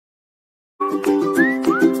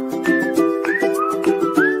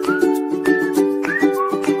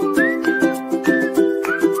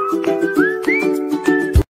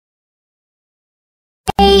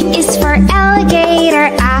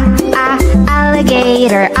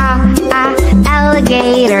Alligator,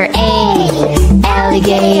 alligator,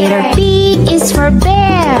 alligator. B is for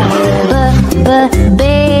bear,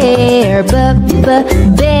 bear,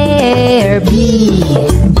 bear. B,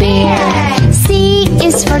 bear. C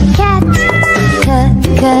is for cat, cat,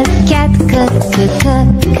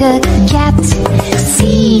 cat.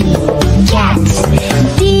 C, cat.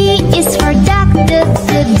 D is for duck, duck,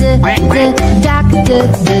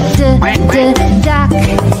 duck.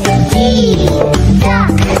 D,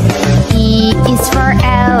 duck. E is for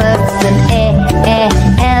elephant,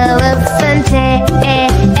 elephant, elephant.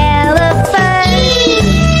 Elephant.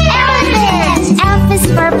 F is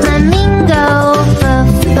for flamingo,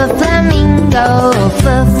 flamingo,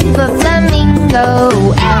 flamingo.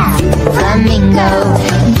 F, flamingo.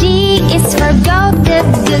 G is for goat,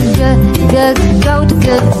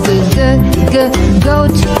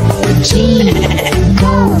 goat. G,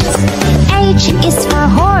 goat. H is for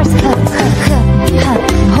horse,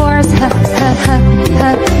 horse,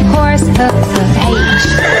 horse. H,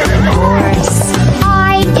 horse. I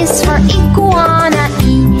is for iguana,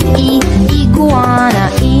 iguana,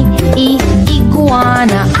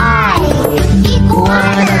 iguana. I,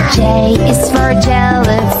 iguana. J is for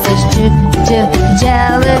jellyfish,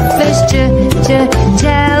 jellyfish,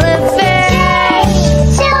 jellyfish.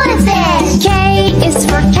 K is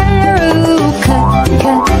for kangaroo,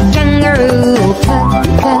 kangaroo,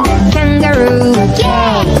 kangaroo. K,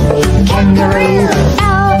 kangaroo.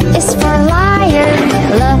 L is for lion,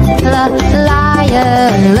 lion,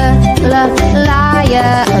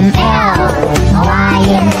 lion. L,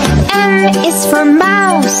 lion. M is for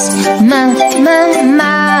mouse, mouse,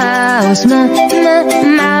 mouse.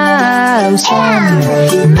 M,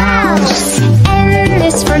 mouse. N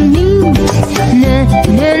is for newt, newt.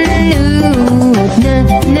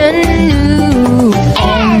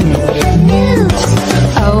 N, newt.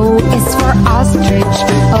 O is for ostrich,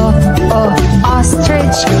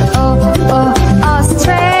 ostrich,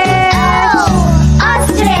 ostrich.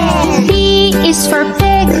 Ostrich. P is for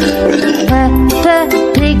pig,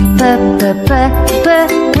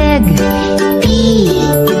 pig. P,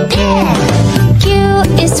 pig. Q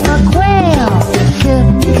is for quail,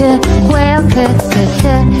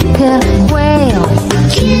 quail.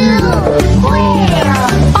 Q, quail.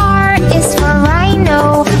 R is for rhino,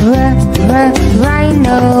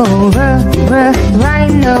 rhino.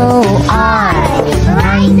 R,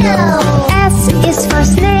 rhino. S is for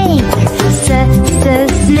snake,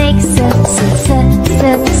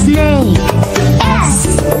 snake. S,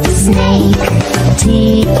 snake. T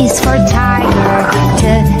is for tiger,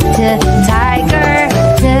 tiger.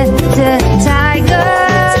 Tiger.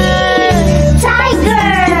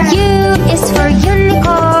 U is for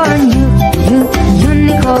unicorn,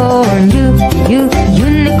 unicorn.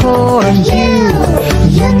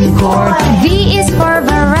 Unicorn. V is for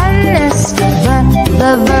varanus,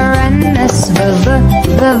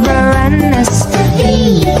 varanus. V,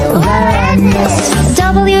 varanus.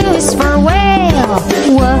 W is for whale,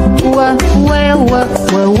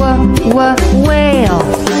 whale.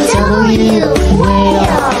 W,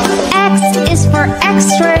 whale. X is for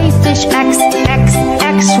x-ray fish,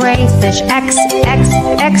 x-ray fish,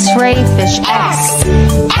 x-ray fish.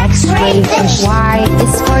 X-ray fish. Y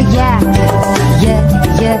is for yak,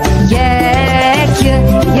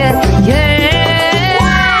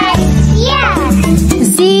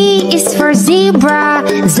 Z is for zebra,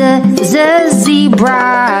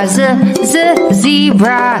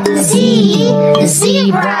 zebra. Z,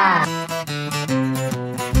 zebra.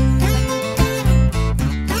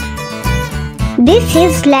 This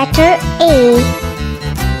is letter A.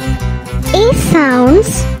 A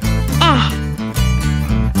sounds A.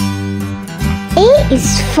 A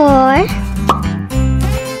is for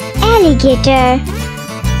alligator,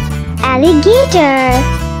 alligator.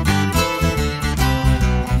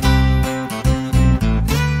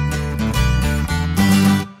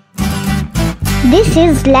 This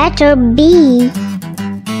is letter B.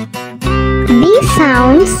 B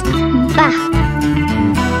sounds B.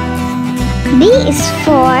 B is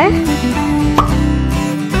for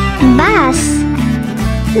bus,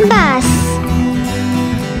 bus.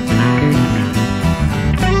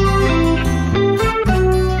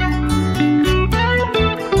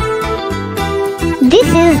 This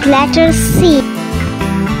is letter C.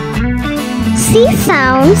 C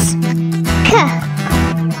sounds K.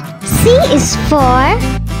 C is for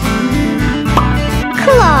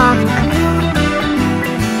clock,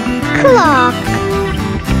 clock.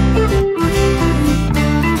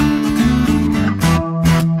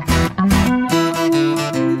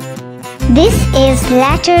 This is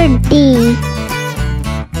letter D.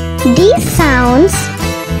 D sounds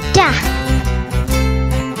da.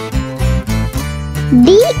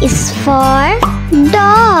 D is for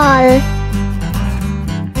doll.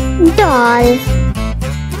 Doll.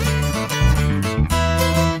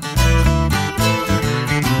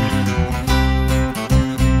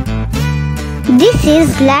 This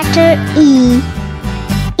is letter E.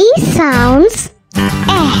 E sounds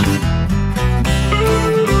eh.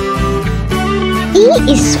 E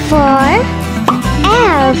is for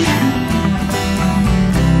elf.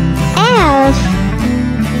 Elf.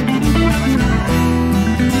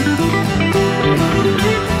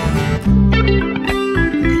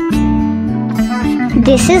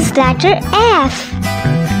 This is letter F.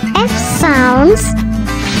 F sounds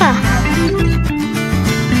f.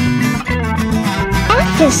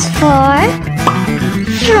 F is for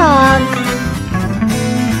frog.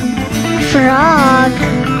 Frog.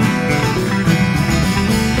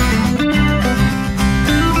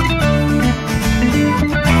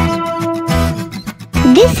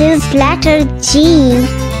 This is letter G.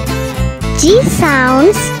 G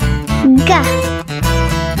sounds g.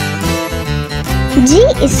 G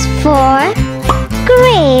is for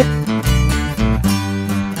grape.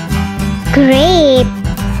 Grape.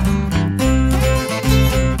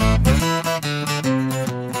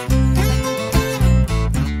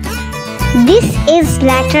 This is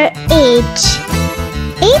letter H.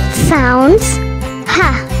 H sounds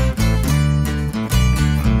ha.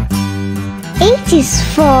 H is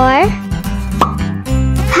for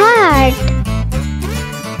heart.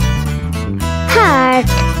 Heart.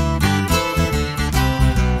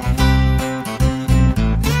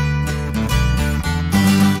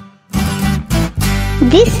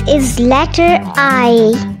 This is letter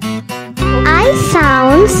I. I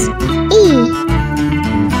sounds E.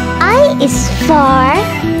 I is for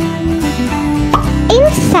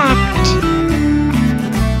insect.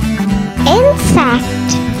 Insect.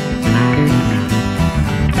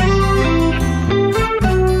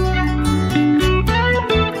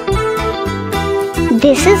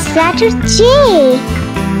 This is letter J.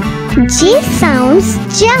 J sounds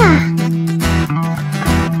ja.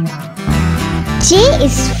 J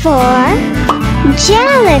is for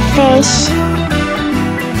jellyfish.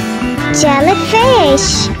 Jellyfish.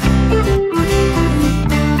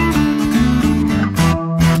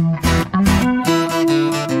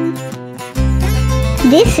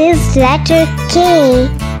 This is letter K.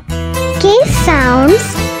 K sounds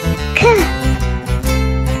k.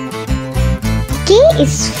 K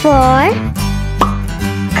is for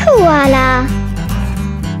koala.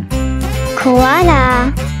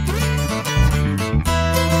 Koala.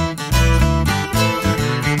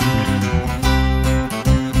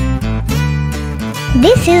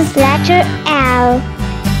 This is letter L.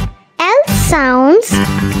 L sounds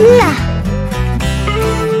la.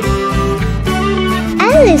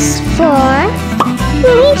 L is for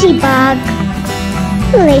ladybug.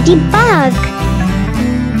 Ladybug.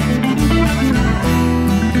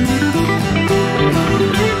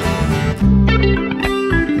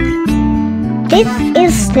 This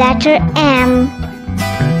is letter M.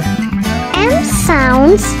 M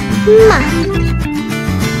sounds ma.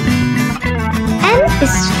 M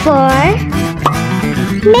is for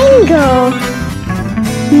mango.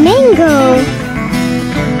 Mango.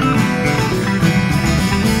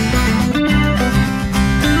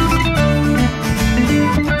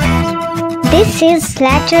 This is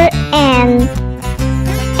letter N.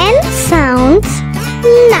 N sounds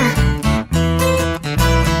na.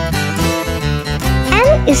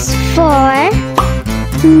 N is for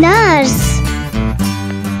nurse.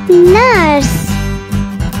 Nurse.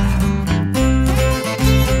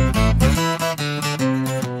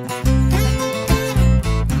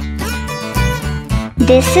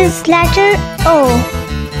 This is letter O.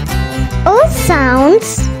 O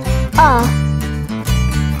sounds O.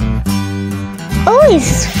 O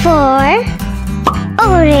is for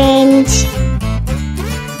orange.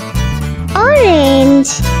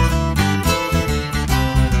 Orange.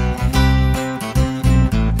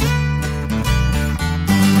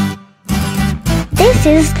 This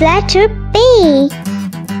is letter P.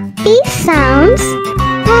 P sounds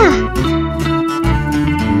pa.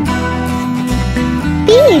 P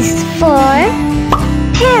is for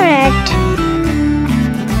parrot.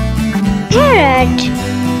 Parrot.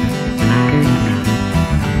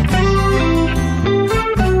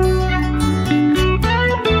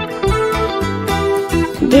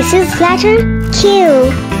 This is letter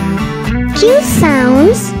Q. Q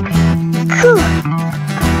sounds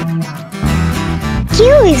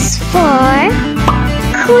is for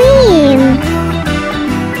queen.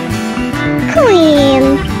 Queen.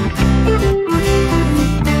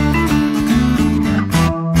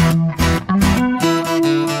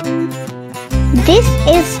 This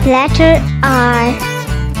is letter R.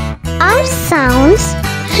 R sounds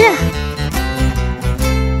R.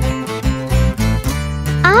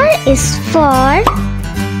 R is for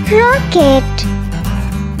rocket.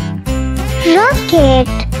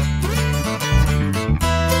 Rocket.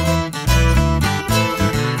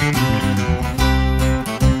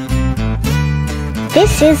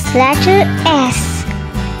 This is letter S.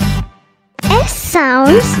 S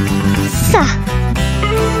sounds S.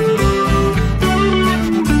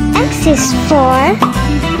 X is for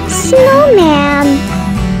snowman.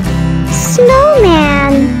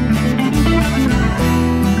 Snowman.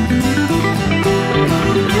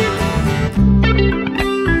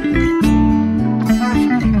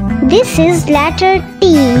 This is letter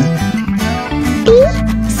T. T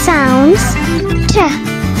sounds T.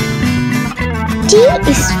 T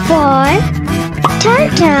is for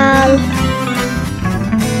turtle.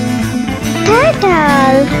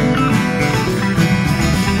 Turtle.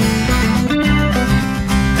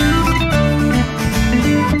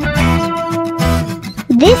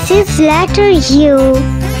 This is letter U.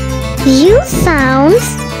 U sounds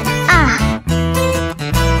A.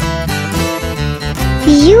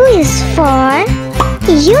 U is for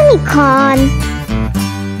unicorn.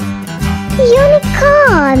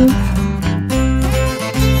 Unicorn.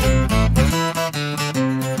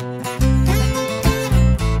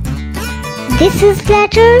 This is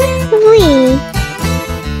letter V.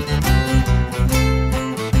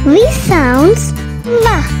 V sounds V.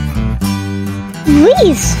 V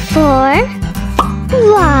is for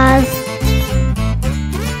vase.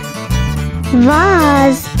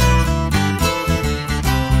 Vase.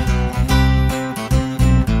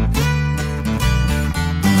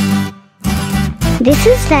 This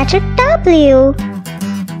is letter W.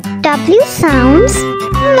 W sounds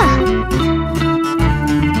W.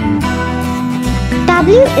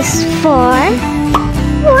 W is for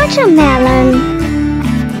watermelon.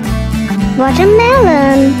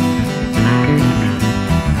 Watermelon.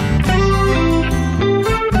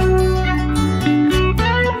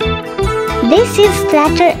 This is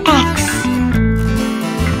letter X.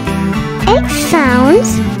 X sounds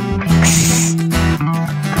X.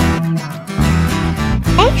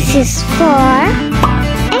 X is for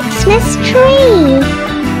Xmas tree.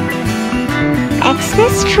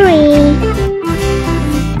 Xmas tree.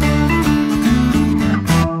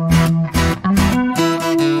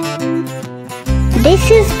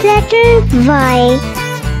 This is letter Y.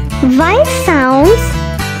 Y sounds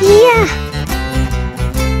yeah.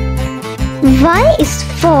 Y is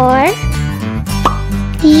for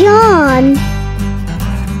yawn.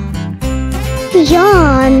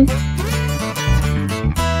 Yawn.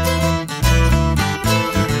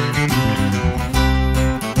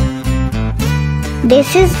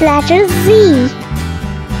 This is letter Z.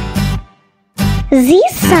 Z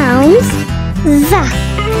sounds Z.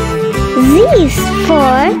 Z is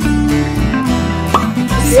for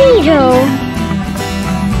zero.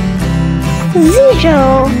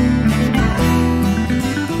 Zero.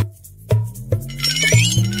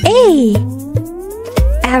 A.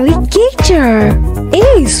 Alligator. A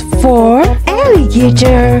is for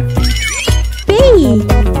alligator. B.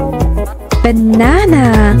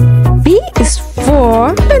 Banana. B is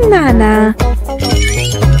for banana.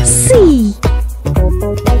 C.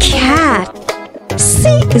 Cat. C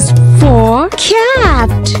is for cat.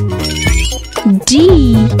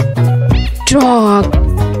 D. Dog.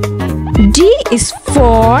 D is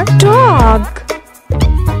for dog.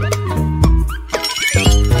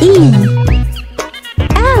 E.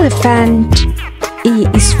 Elephant. E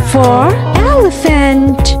is for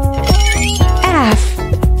elephant. F.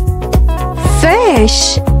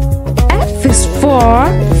 Fish. F is for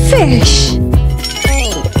fish.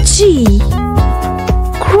 G.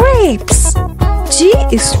 Grapes. G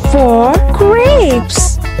is for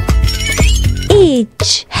grapes.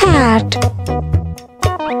 H. Hat.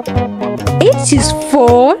 H is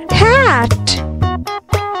for hat.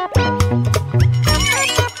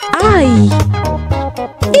 I.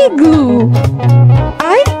 Igloo.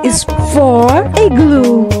 I is for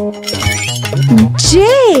igloo.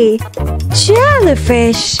 J.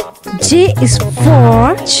 Jellyfish. J is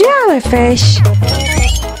for jellyfish.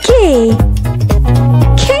 K.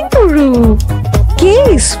 Kangaroo. K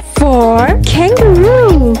is for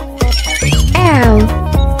kangaroo. L.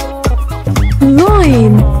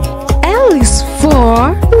 Lion. L is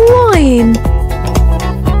for lion.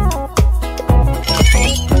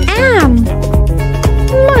 M.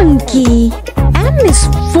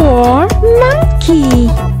 monkey.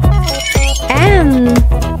 N,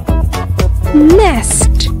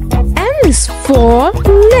 nest. N is for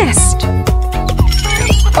nest.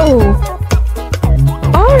 O,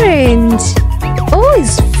 orange. O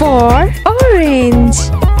is for orange.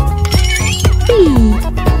 P,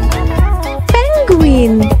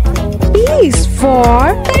 penguin. P is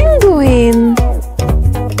for penguin.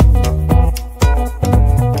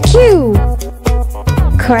 Q,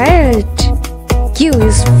 quilt. Q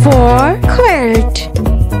is for quilt.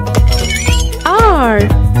 R,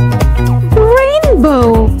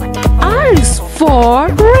 rainbow. R is for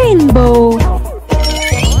rainbow.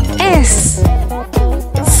 S,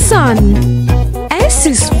 sun. S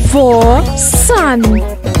is for sun.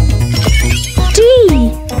 T,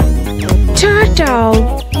 turtle.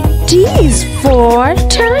 T is for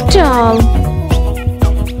turtle.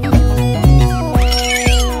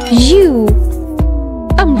 U,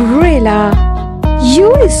 umbrella.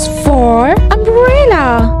 U is for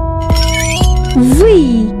umbrella.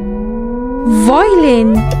 V,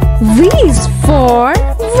 violin. V is for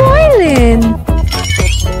violin.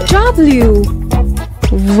 W,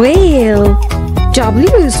 whale.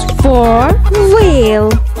 W is for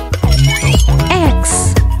whale.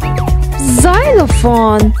 X,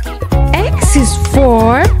 xylophone. X is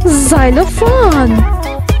for xylophone.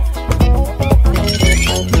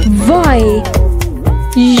 Y,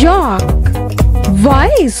 yak. Y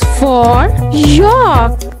is for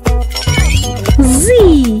yak.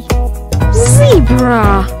 Z,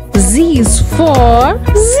 zebra. Z is for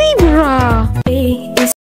zebra. A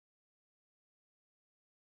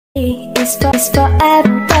is for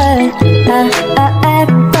apple.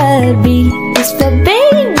 Apple. B is for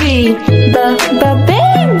baby.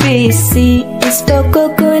 Baby. C is for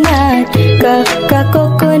coconut.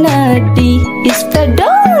 Coconut. D is for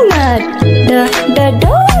donut.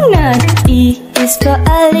 Donut. E is for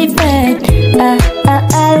elephant.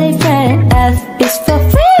 Elephant. F is for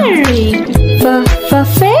fairy. For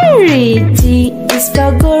fairy. G is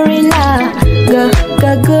for gorilla.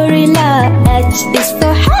 Gorilla. H is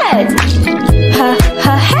for head.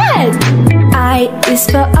 Head. I is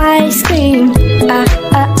for ice cream.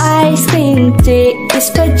 Ice cream. J is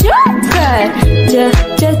for joker.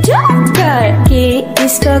 Joker. K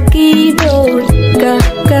is for keyboard.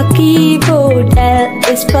 Keyboard. L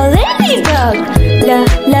is for ladybug.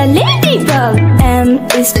 Ladybug. M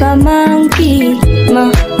is for monkey.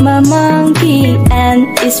 Monkey. N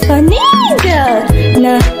is for needle.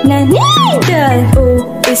 Needle. O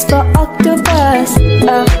is for octopus.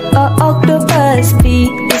 Octopus. P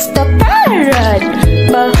is for parrot.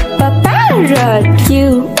 Parrot. Q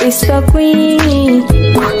is for queen.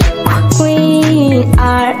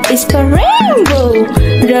 R is for rainbow.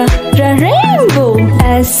 Rainbow.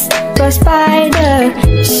 S for spider.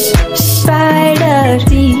 Spider.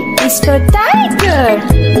 T is for tiger.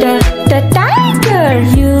 The tiger.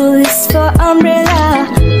 U is for umbrella.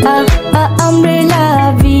 Umbrella.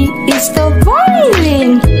 V is for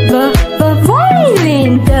violin.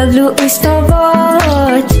 Violin. W is for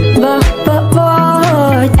watch.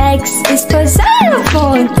 Watch. X is for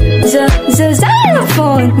xylophone.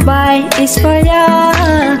 Xylophone. Y is for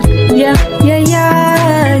yeah.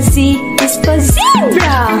 Z is for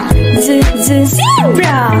zebra.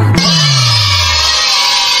 Zebra.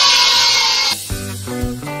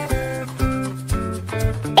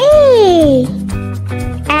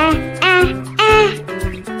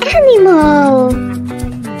 Animal.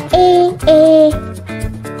 A.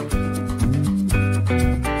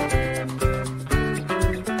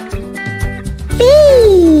 B.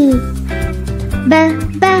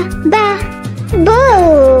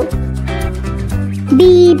 Bull. B.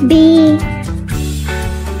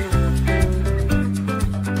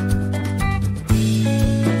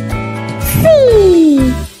 C.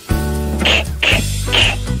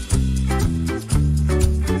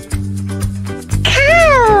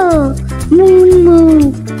 Cow.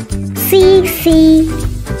 Moo. C.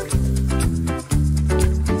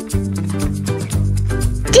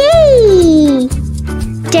 D.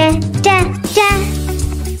 Duck.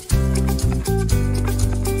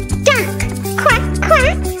 Quack.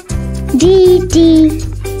 D.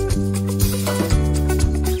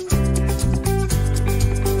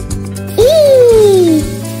 E.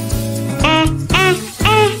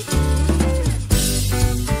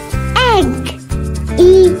 Egg. E.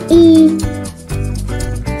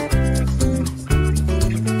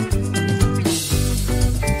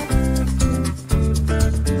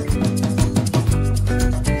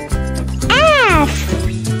 F.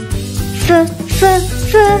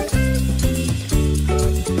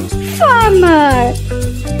 Farmer.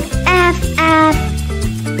 F.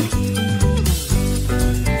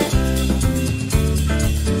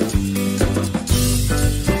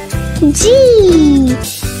 G.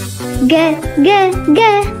 G, G, G.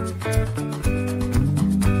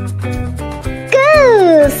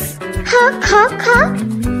 Goose. Hawk, hawk, hawk.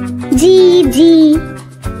 G, G.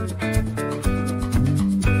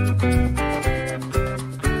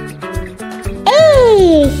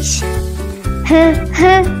 H. H,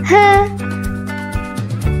 H, H.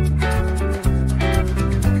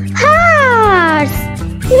 Horse.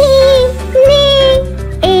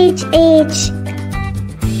 H, H.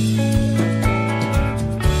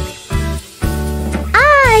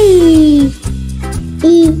 I.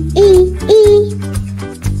 E, E, E.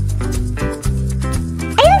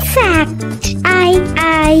 Insect. I.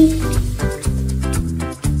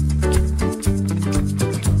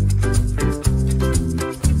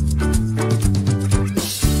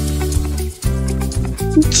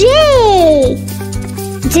 J.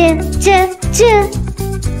 J, J, J.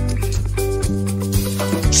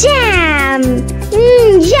 Jam.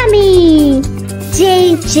 Yummy.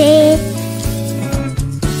 J, J.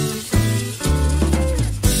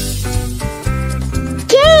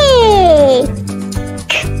 K.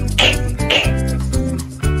 K, K, K.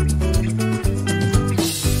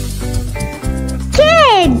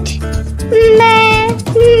 Kid. Me,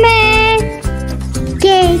 me. K,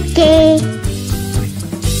 K.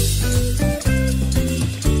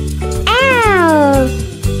 L.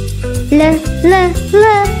 L, L,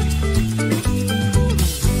 L.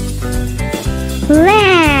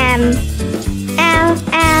 Lamb. L,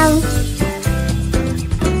 L.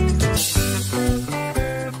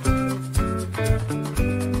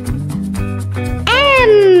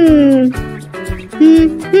 M.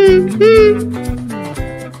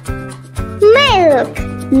 Milk.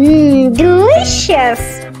 Delicious.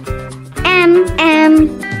 M, M.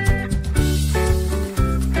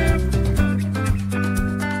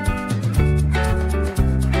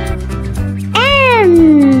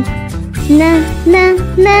 N. N, N,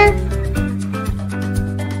 N.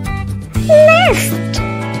 Nest.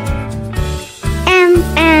 M,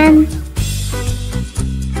 N.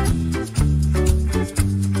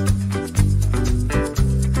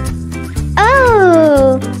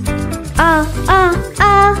 O.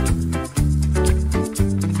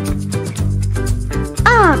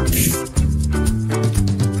 Ox.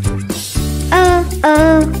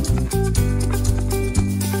 O.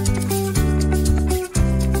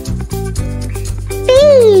 P.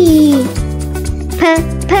 P,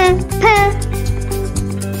 P, P.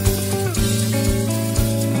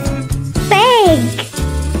 Pig.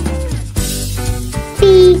 B,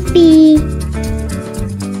 B.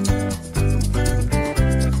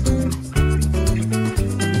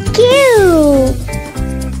 Q.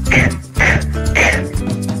 K, K, K.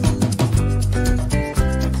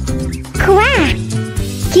 Quack.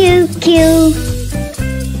 Q, Q.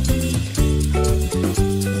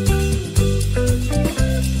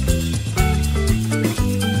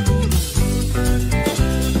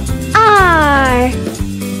 R.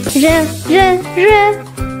 R, R, R.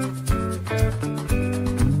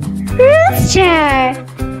 Rooster.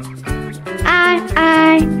 R,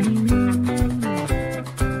 R.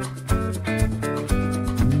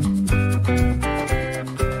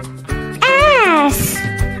 S.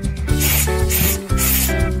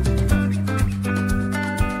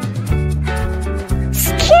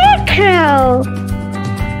 Scarecrow.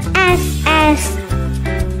 S, S.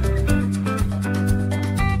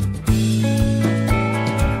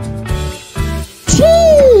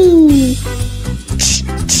 T. Ch,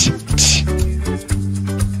 ch, ch.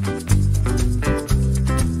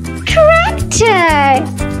 Tractor.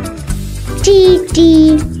 D, D.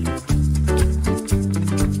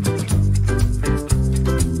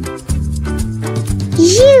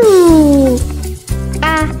 U.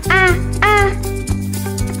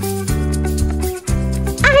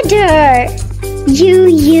 Udder. U,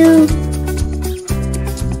 U.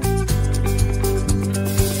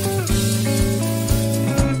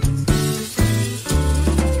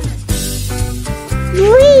 V.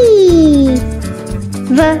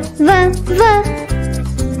 V, V, V.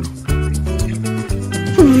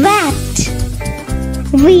 Vat.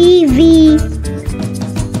 V, V.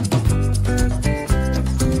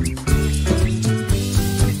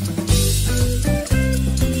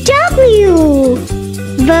 W.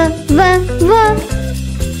 V, V, V.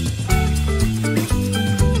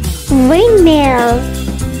 Windmill.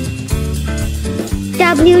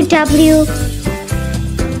 W, W.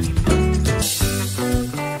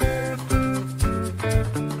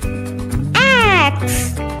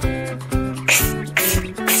 X. X,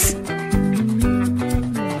 X, X.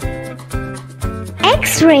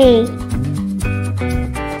 X-ray.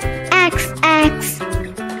 X, X.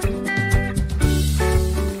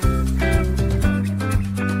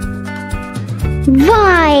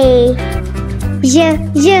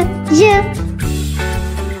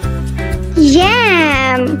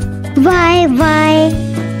 Yam. Y.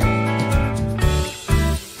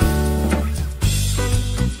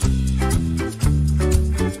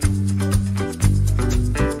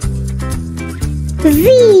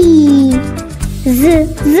 Z.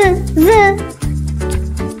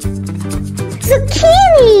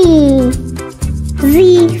 Zucchini. Z.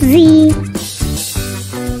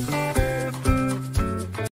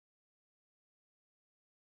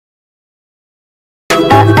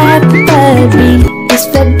 Apple. B is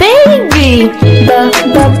for baby.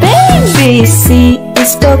 Baby. C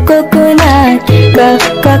is for coconut.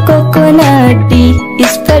 Coconut. D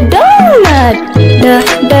is for donut.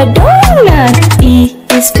 Donut. E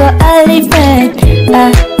is for elephant.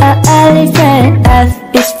 Elephant. F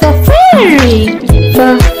is for fairy.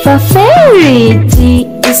 Fairy. G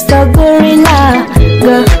is for gorilla.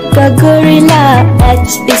 Gorilla.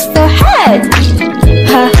 H is for head.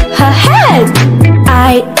 Head.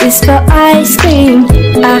 I is for ice cream.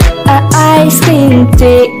 Ice cream. J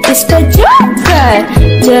is for joker.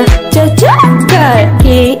 Joker. K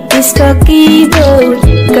is for keyboard.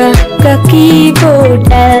 Keyboard.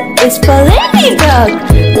 L is for ladybug.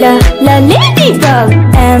 Ladybug.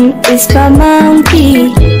 M is for monkey.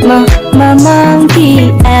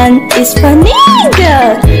 Monkey. N is for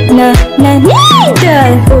needle.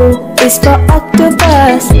 Needle. O is for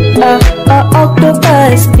octopus.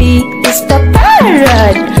 Octopus. P is for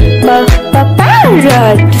parrot.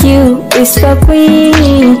 Parrot. Q is for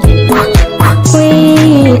queen.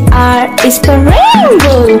 R is for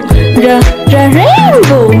rainbow.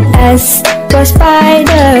 Rainbow. S for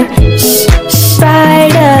spider.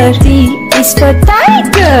 Spider. T is for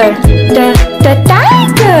tiger. The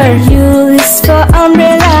tiger. U is for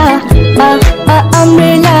umbrella.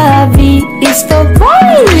 Umbrella. V is for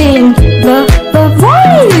violin.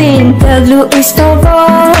 Violin. W is for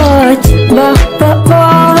watch.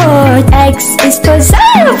 Watch. X is for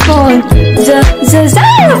xylophone.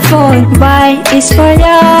 Xylophone. Y is for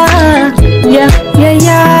yeah.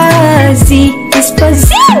 Z is for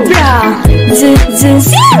zebra.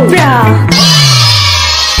 Zebra.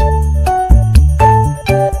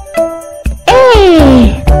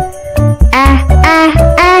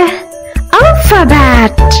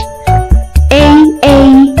 Alphabet. A.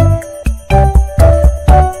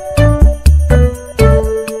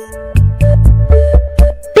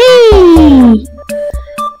 B.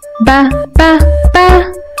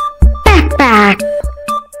 Backpack.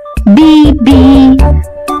 B.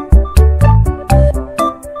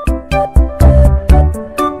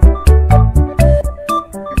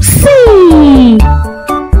 C.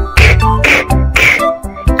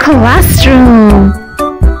 Classroom.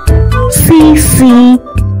 C.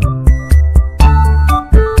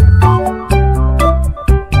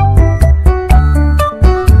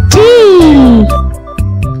 D.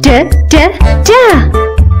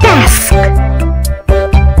 Desk.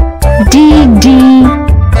 D.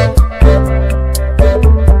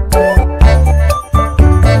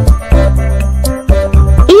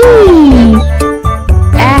 E.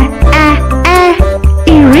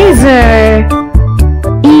 Eraser.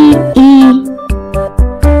 E.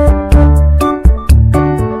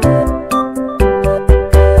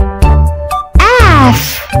 F.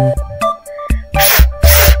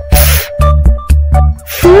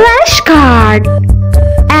 Flashcard.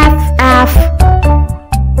 F.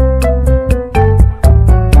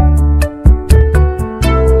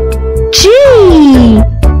 G.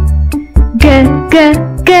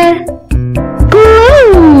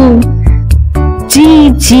 Glue. G.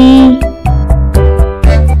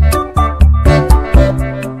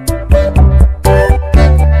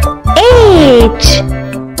 H.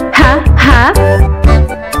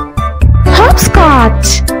 Hopscotch.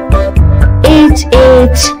 H.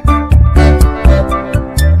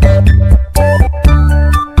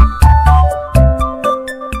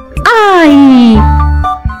 I.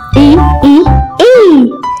 E.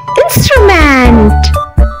 Instrument.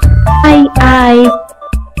 I.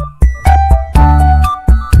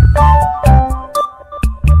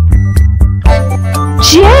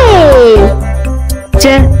 J.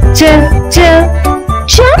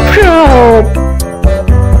 Jump rope.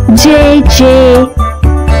 J. K.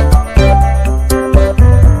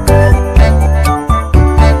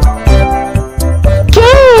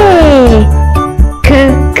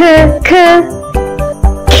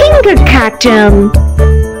 Kindergarten.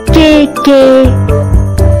 K.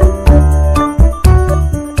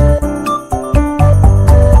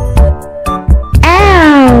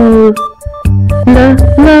 L.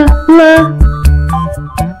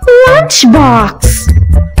 Lunchbox.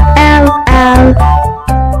 L.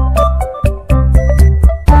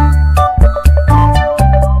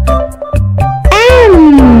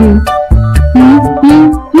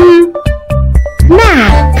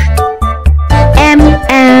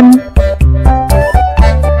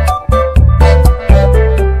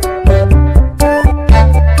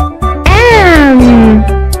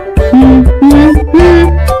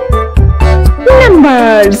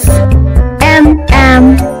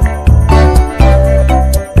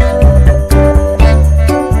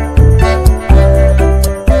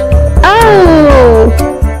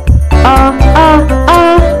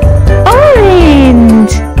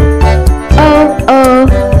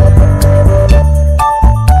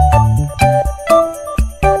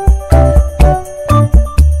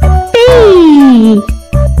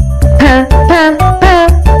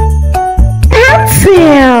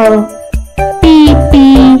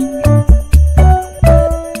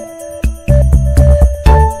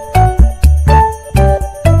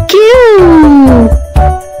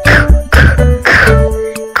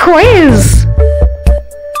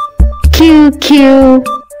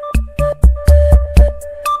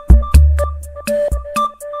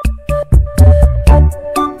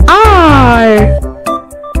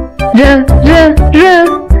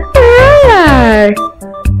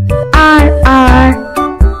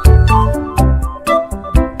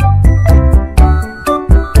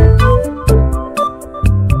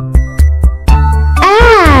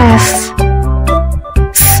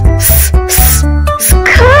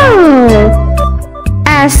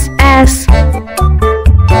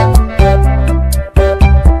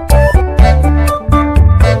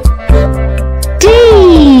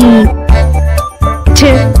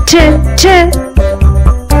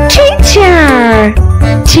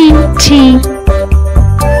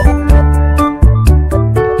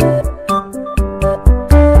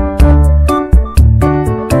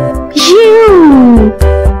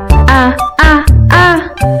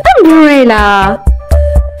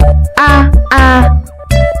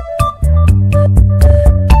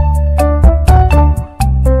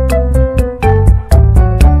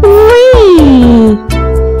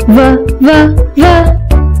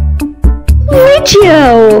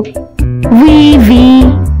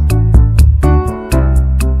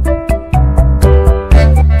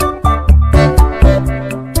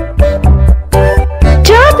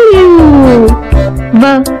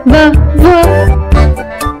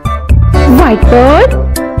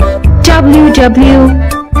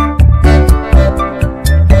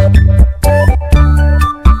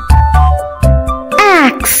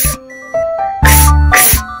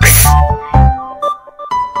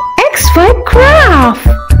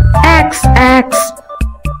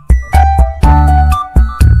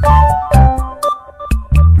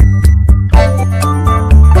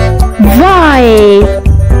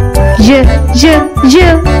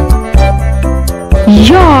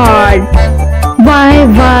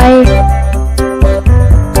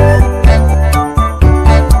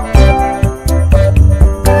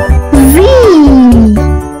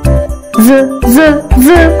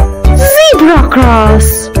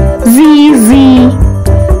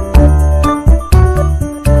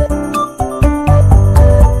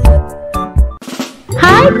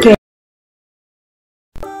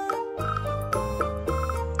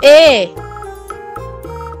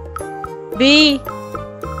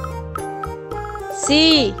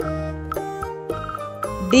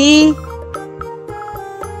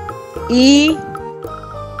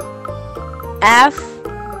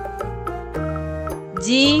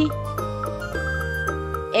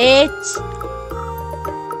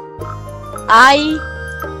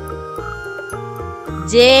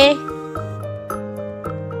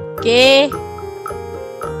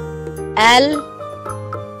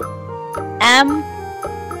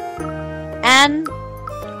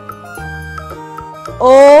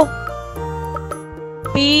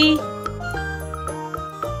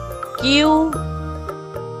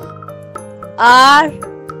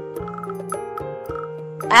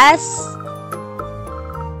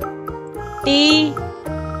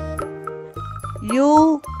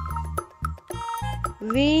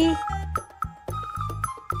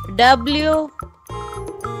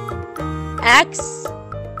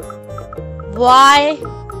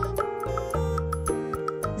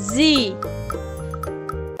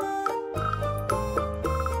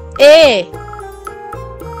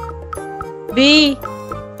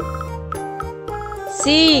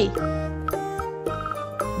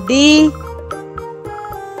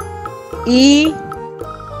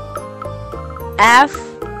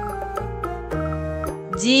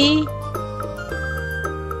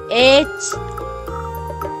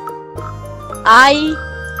 I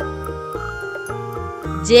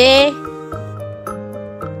J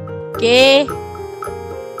K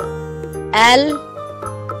L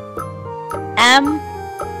M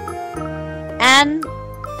N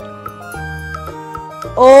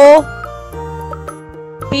O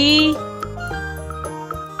P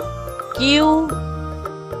Q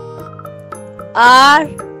R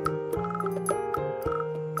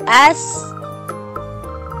S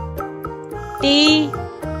T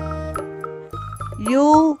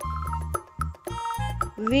U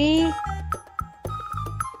V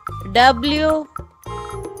W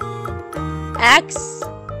X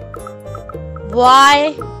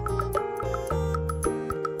Y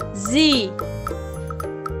Z.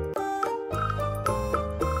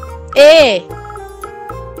 A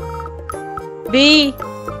B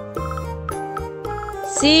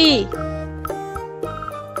C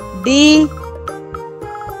D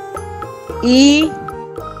E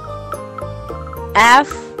F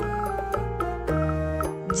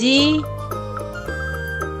G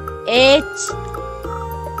H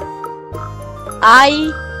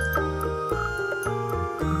I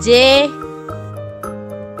J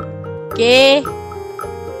K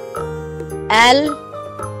L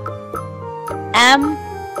M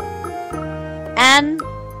N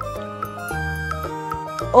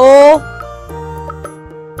O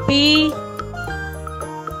P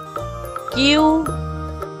Q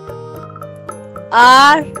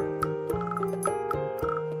R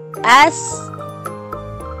S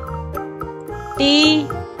T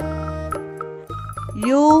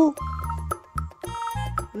U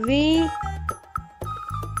V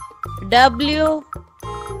W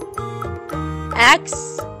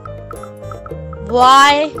X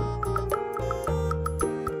Y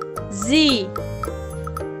Z.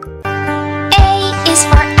 A is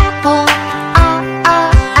for apple,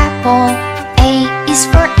 apple. A is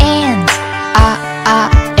for ant,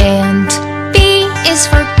 ant. B is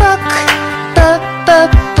for book,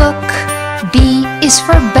 book. B is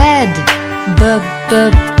for bed,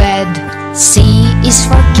 bed. C is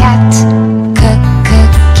for cat,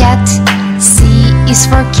 cat. C is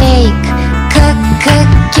for cake,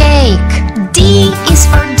 cake. D is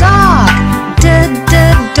for dog,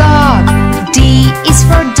 dog. D is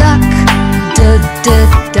for duck,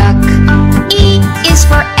 duck. E is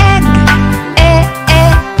for egg,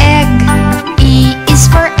 egg. E is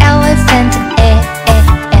for elephant,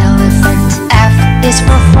 elephant. F is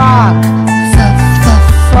for frog,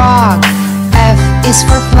 frog. F is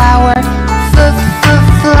for flower,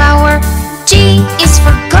 flower. G is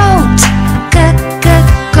for goat,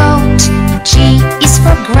 goat. G is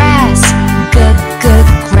for grass,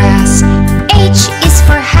 grass. H is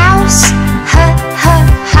for house,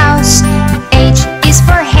 house. H is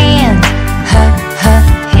for hand,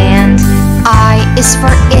 hand. I is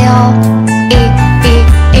for ill,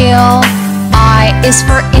 ill. I is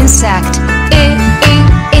for insect,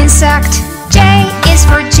 insect. J is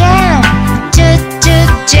for jam,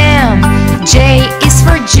 jam. J is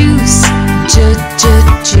for juice,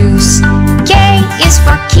 juice. K is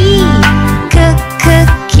for key,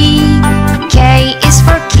 key. K is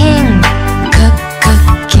for king,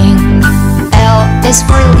 king. L is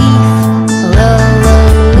for leaf,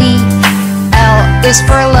 leaf. L is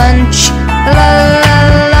for lunch,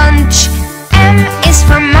 lunch. M is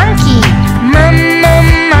for monkey,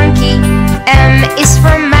 monkey. M is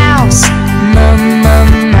for mouse,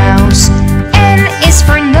 mouse. N is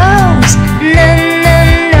for nose,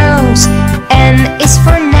 nose. N is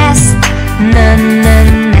for nest,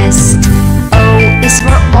 nest. O is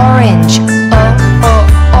for orange,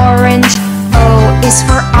 orange. O is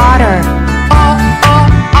for otter,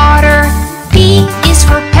 otter. P is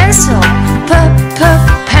for pencil,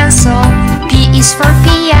 pencil. P is for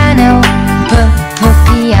piano,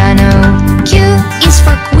 piano. Q is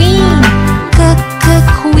for queen,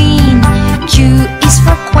 queen. Q is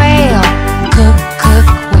for quail,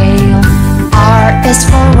 quail. R is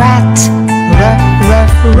for rat,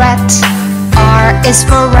 rat. R is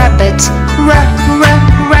for rabbit,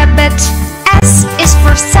 rabbit. S is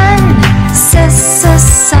for sun,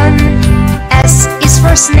 sun. S is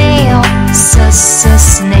for snail,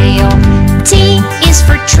 snail. T is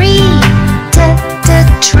for tree,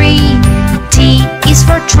 tree. T is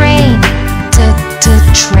for train,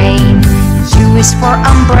 train. U is for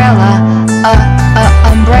umbrella,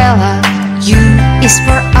 umbrella. U is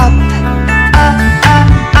for up,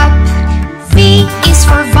 up. V is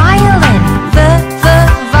for violin,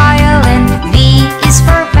 violin. V is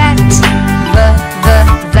for vet,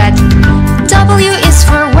 vet. W is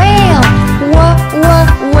for whale,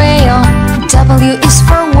 whale. W is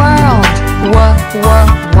for world,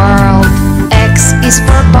 world. X is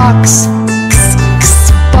for box,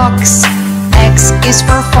 box. X is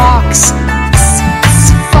for fox,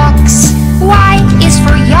 fox. Y is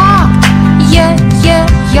for yacht,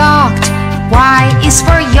 yacht. Y is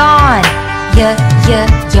for yawn,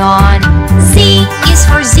 yawn. Z is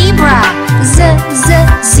for zebra,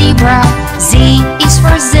 zebra. Z is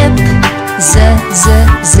for zip,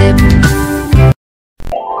 zip.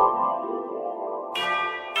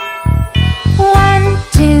 1,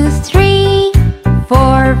 2, 3,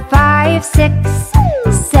 4, 5, 6,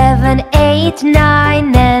 7, 8,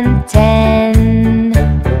 9, and 10.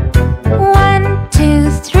 1, 2,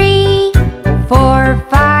 3, 4,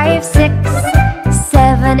 5, 6,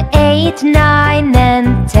 7, 8, 9,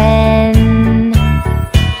 and 10.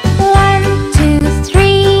 1, 2,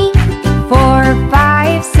 3, 4,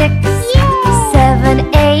 5, 6,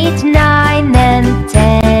 7, 8, 9, and 10.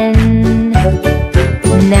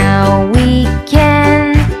 Now we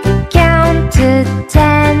can count to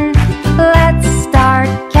 10. Let's start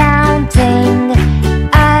counting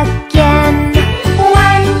again.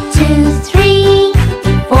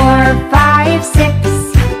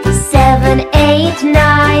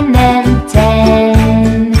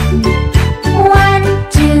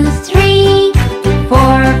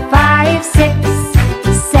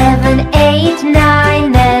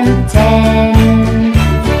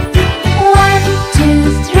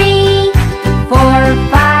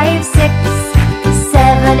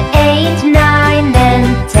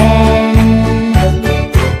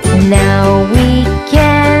 we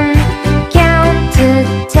can count to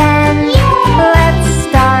 10. Let's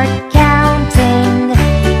start counting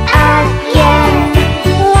again.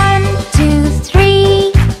 1, 2,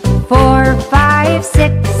 3, 4, 5,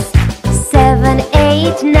 6, 7,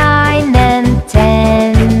 8, 9, and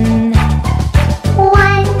 10.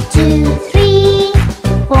 1, 2, 3,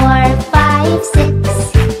 4, 5, 6,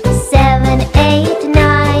 7, 8,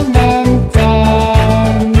 9, and 10.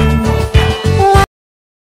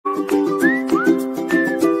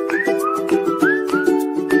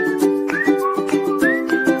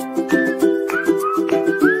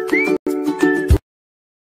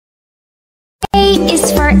 A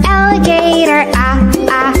is for alligator,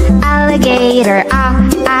 alligator,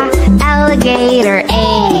 alligator,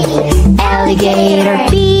 alligator.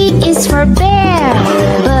 B is for bear,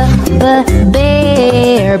 bear,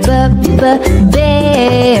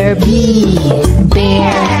 bear, B,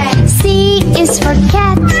 bear. C is for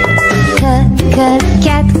cat, cat,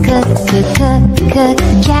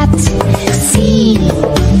 cat, C,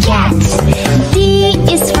 cat. D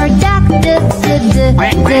is for duck, duck,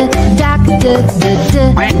 duck,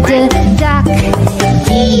 D,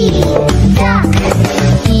 duck.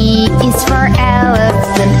 E is for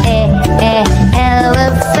elephant, elephant,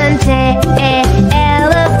 elephant.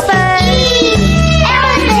 Elephant.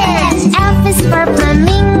 F is for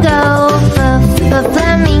flamingo,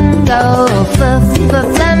 flamingo,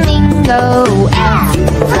 flamingo, F,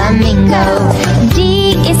 flamingo. G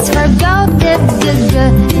is for goat,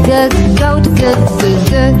 goat,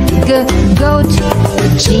 goat,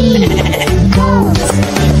 G, goat.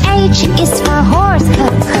 H is for horse,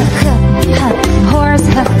 horse,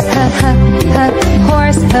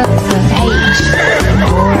 horse, H,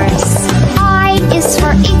 horse. I is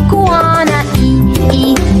for iguana,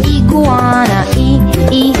 iguana,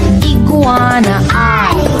 iguana, I,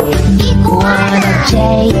 iguana. J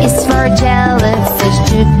is for jellyfish,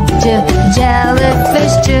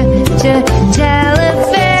 jellyfish,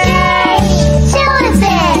 jellyfish.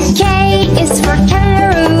 Jellyfish. K is for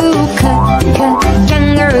kangaroo,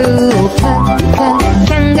 kangaroo,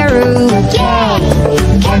 kangaroo, K,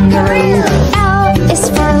 kangaroo. L is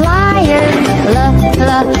for lion, lion,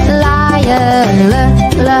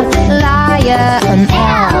 lion,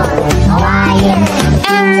 L, lion.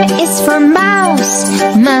 M is for mouse,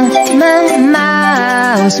 mouse,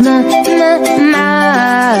 mouse, M,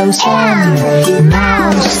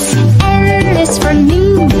 mouse. N is for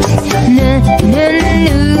newt, newt,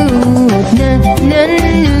 N,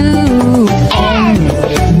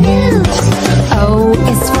 newt. O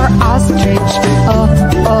is for ostrich,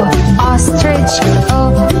 ostrich,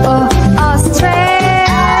 ostrich.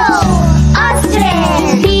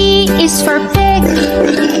 Ostrich. P is for pig,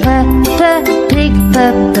 pig, pig,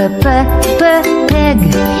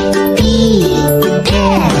 P,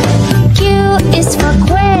 pig. Q is for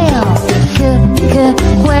quail,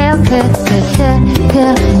 quail,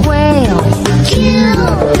 quail, Q,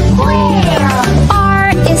 quail. R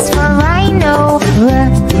is for rhino,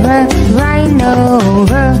 rhino,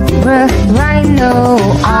 rhino,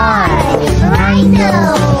 R, Rhino.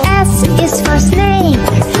 S is for snake,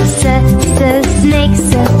 snake,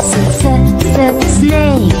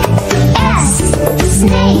 snake, S,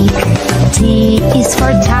 snake. T is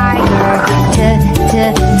for tiger,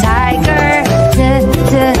 tiger, tiger.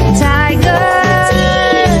 Tiger.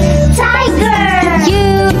 U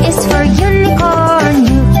is for unicorn,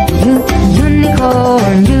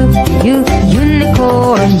 unicorn,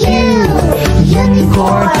 unicorn,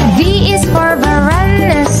 unicorn. V is for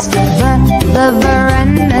varanus,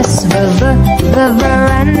 varanus,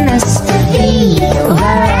 varanus, V,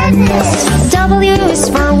 varanus. W is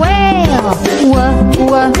for whale, whale,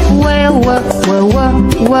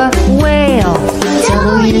 whale,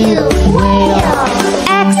 W, whale.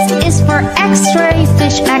 X is for X-ray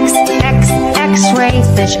fish, X-ray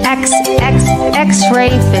fish, X-ray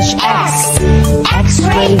fish,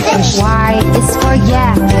 X-ray fish. Y is for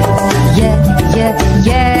yak,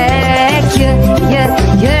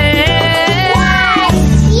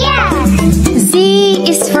 Z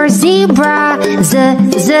is for zebra,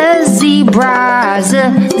 zebra,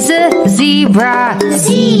 zebra,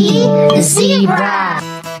 zebra.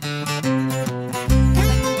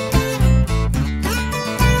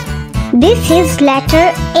 This is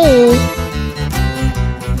letter A.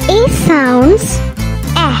 A sounds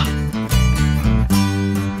A.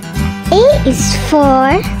 A is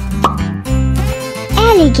for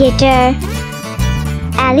alligator,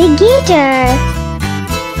 alligator.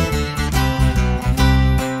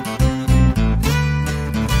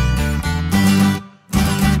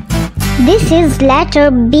 This is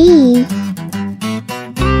letter B.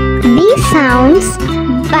 B sounds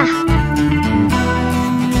ba,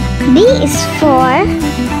 B is for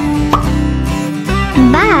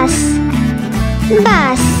bus.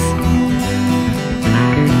 Bus.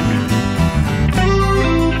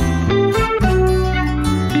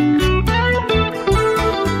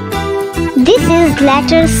 This is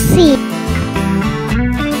letter C.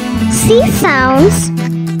 C sounds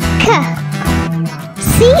K.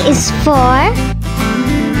 C is for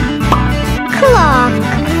clock.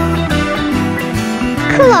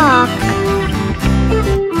 Clock.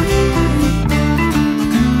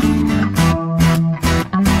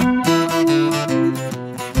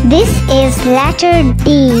 This is letter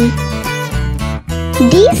D.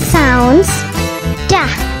 D sounds da.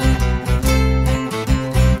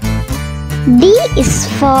 D is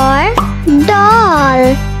for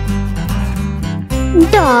doll.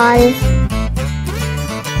 Doll.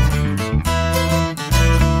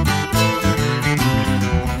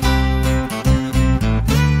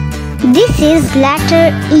 This is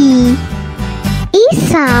letter E. E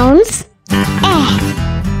sounds eh.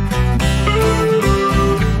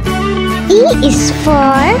 E is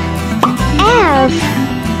for elf.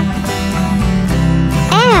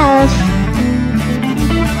 Elf.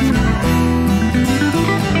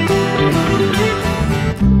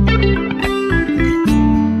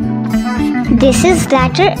 This is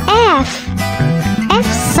letter F. F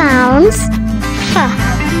sounds F.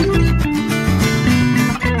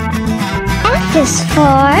 F is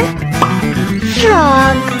for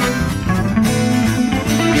frog.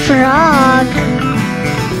 Frog.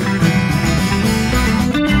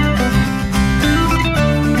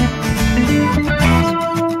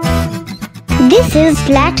 This is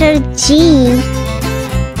letter G.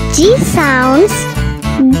 G sounds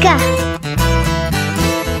G.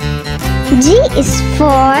 G is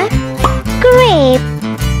for grape.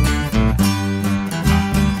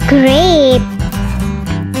 Grape.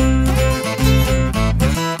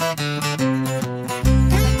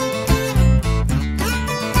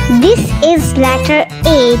 This is letter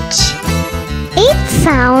H. H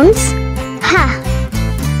sounds H.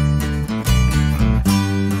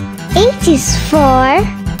 H is for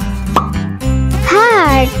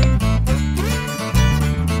heart.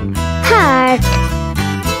 Heart.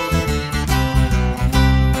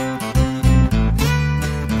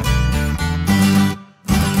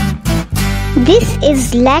 This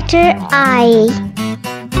is letter I.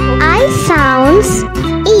 I sounds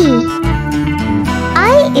E.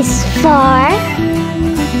 I is for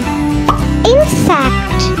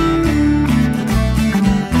insect.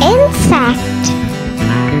 Insect.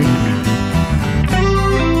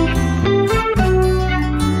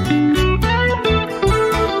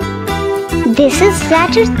 This is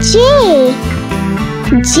letter J.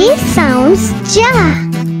 J sounds ja.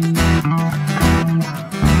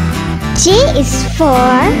 J is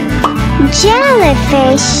for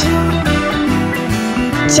jellyfish.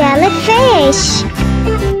 Jellyfish.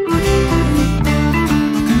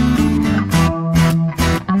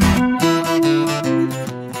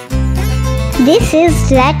 This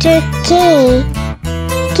is letter K.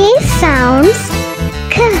 K sounds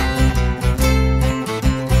K.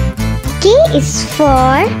 K is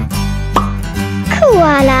for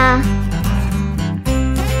koala.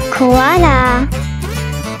 Koala.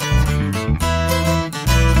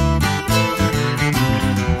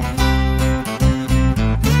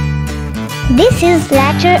 This is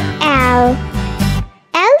letter L.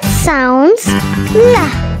 L sounds la.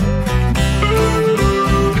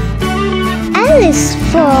 L is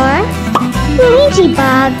for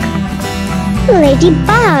ladybug.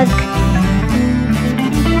 Ladybug.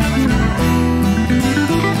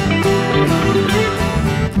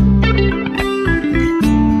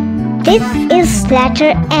 This is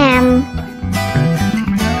letter M.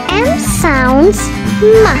 M sounds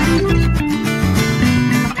ma.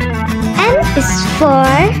 M is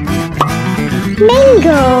for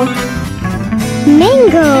mango.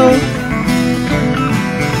 Mango.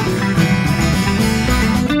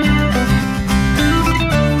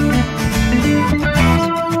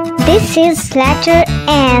 This is letter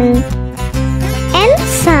N. N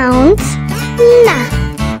sounds na.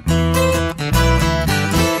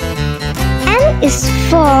 N is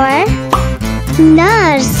for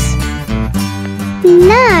nurse.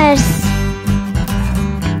 Nurse.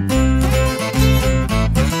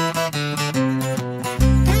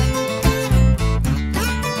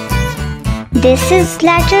 This is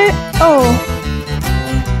letter O.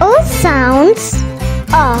 O sounds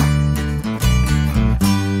O.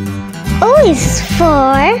 O is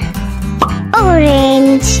for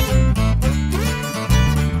orange.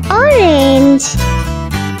 Orange.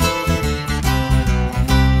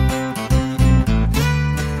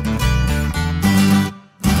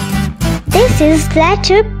 This is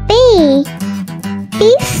letter P.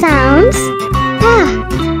 P sounds pa.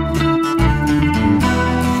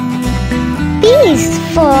 P is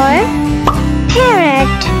for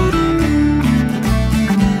parrot.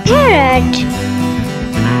 Parrot.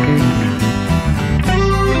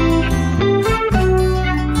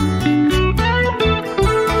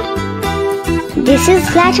 This is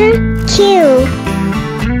letter Q.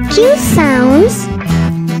 Q sounds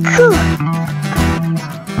Q.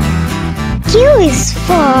 Q is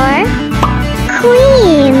for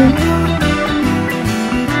queen.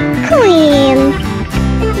 Queen.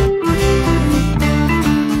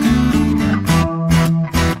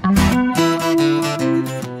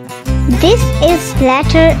 This is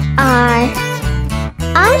letter R.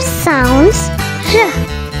 R sounds R.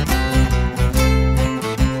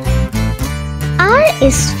 R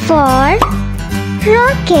is for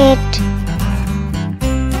rocket.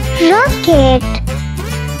 Rocket.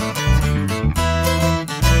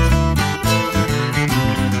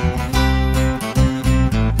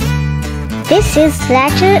 This is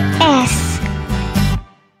letter S.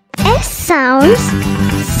 S sounds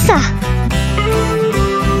sa.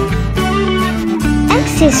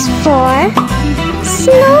 X is for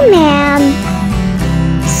snowman.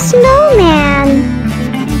 Snowman.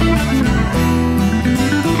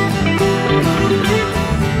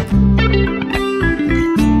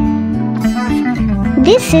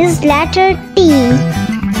 This is letter T.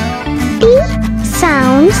 T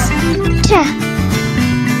sounds T.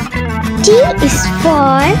 T is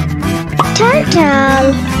for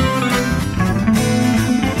turtle.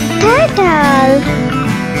 Turtle.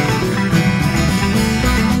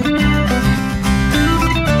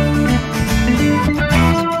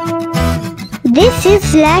 This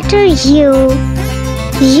is letter U.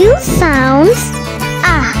 U sounds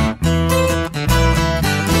A.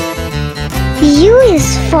 U is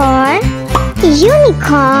for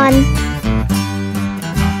unicorn.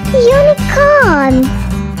 Unicorn.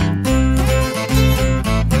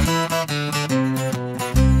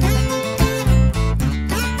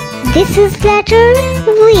 This is letter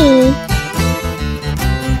V.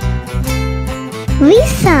 V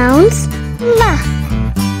sounds Va.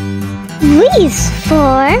 V is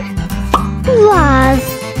for vase.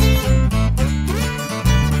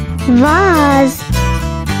 Vase.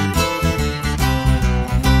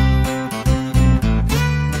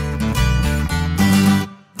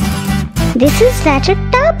 This is letter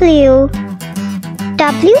W.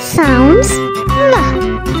 W sounds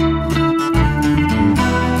W.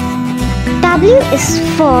 W is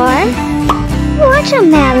for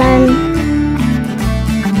watermelon.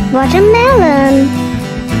 Watermelon.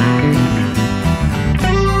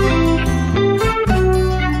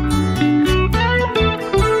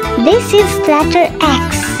 This is letter X.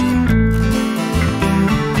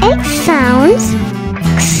 X sounds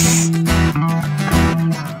X.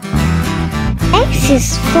 X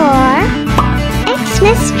is for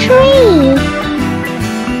Xmas tree.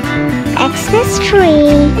 Xmas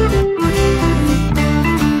tree.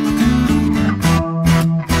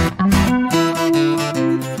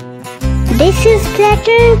 This is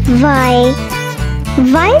letter Y.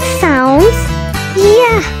 Y sounds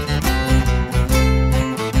yeah.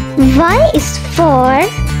 Y is for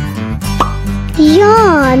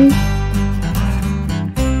yawn.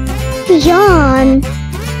 Yawn.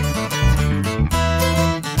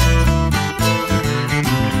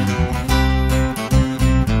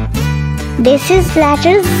 This is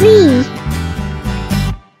letter Z.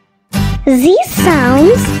 Z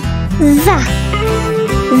sounds Z.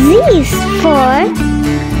 Z is for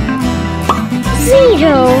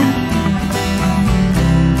zero.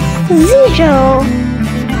 Zero.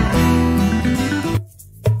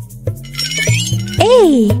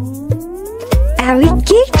 A.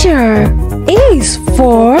 Alligator. A is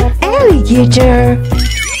for alligator.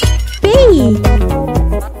 B.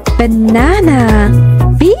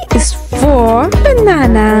 Banana. B is for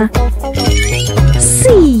banana.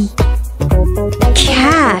 C.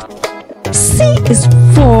 Cat. C is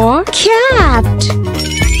for cat.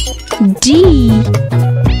 D.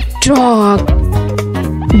 Dog.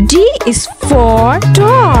 D is for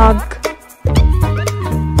dog.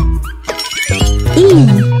 E.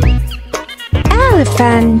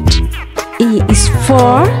 Elephant. E is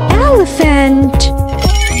for elephant.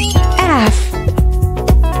 F.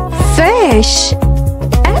 Fish.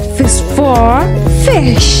 F is for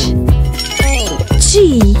fish.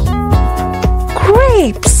 G.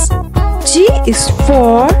 Grapes. G is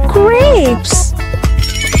for grapes.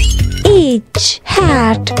 H.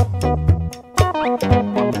 Hat.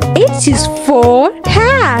 H is for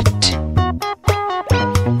hat.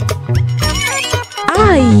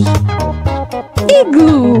 I.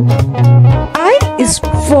 igloo. I is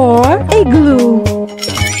for igloo.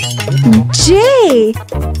 J,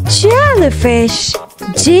 jellyfish.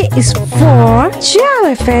 J is for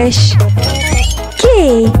jellyfish. K,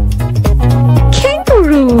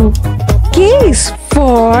 kangaroo. K is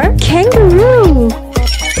for kangaroo.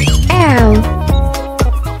 L,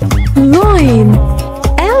 lion.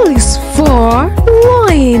 L is for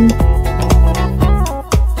lion.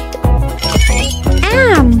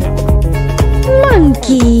 M,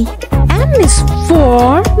 monkey. M is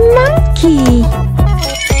for monkey.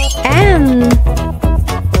 N,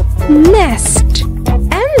 nest.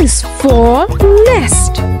 N is for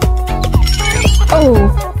nest. O,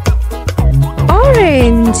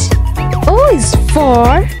 orange. O is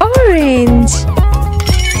for orange.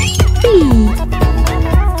 P,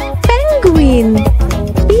 penguin.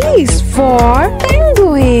 P is for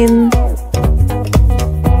penguin.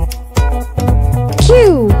 Q,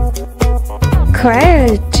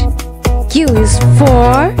 quilt. Q is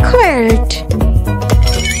for quilt.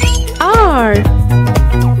 R,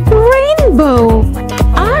 rainbow.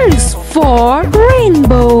 R is for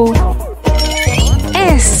rainbow.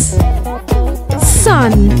 S,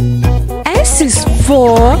 sun. S is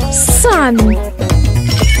for sun.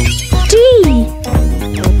 T,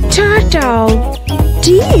 turtle.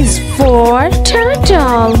 T is for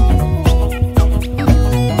turtle.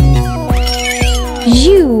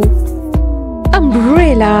 U,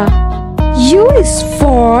 umbrella. U is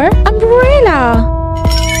for umbrella.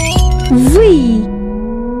 V,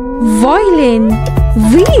 violin.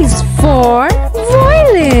 V is for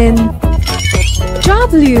violin.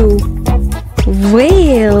 W,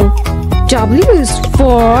 whale. W is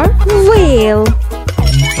for whale.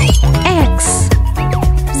 X,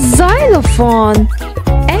 xylophone.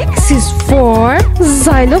 X is for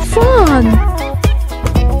xylophone.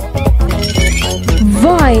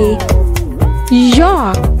 Y,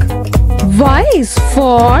 yak. Y is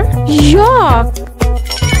for yak.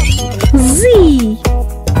 Z,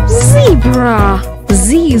 zebra.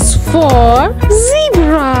 Z is for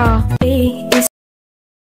zebra.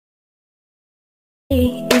 A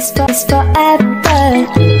is for apple.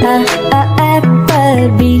 Apple.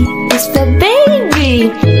 B is for baby.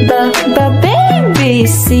 Baby.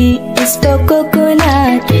 C is for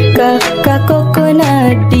coconut.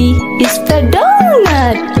 Coconut. D is for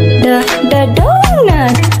donut.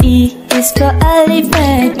 Donut. E is for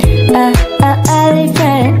elephant.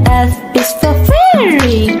 Elephant. F is for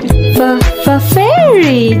fairy. For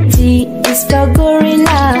fairy. G is for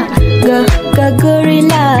gorilla.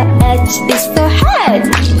 Gorilla. H is for head.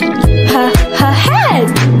 Head.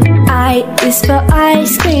 I is for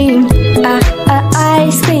ice cream.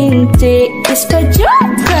 Ice cream. J is for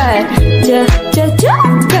joker.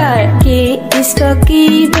 Joker. K is for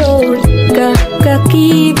keyboard.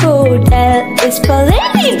 Keyboard. L is for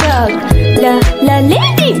ladybug.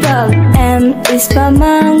 Ladybug. M is for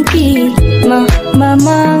monkey.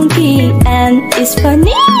 Monkey. N is for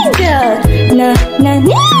needle.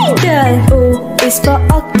 Needle. O is for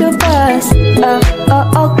octopus.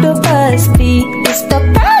 Octopus. P is for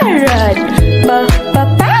parrot.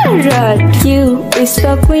 Parrot. Q is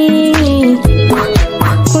for queen.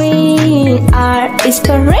 R is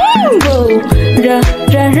for rainbow.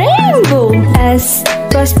 Rainbow. S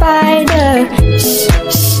for spider.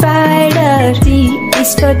 Spider. T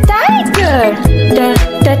is for tiger.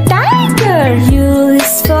 The tiger. U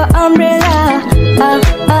is for umbrella.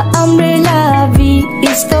 Umbrella. V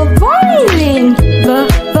is for violin.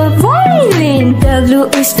 Violin. W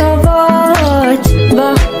is for watch.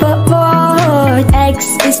 Watch. X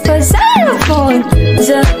is for xylophone.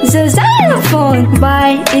 Xylophone.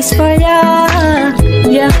 Y is for yak.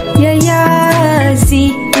 Z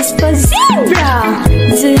is for zebra.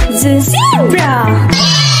 Zebra.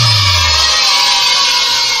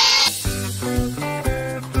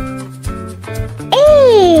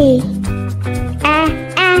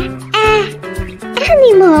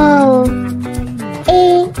 Animal. A.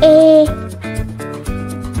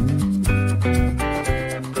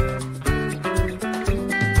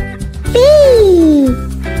 B.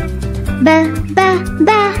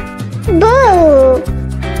 Bow.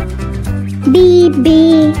 B.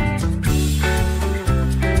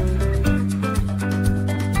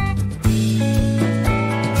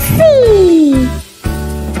 C.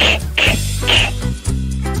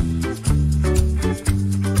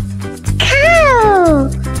 Cow.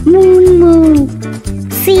 Moon.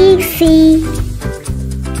 C.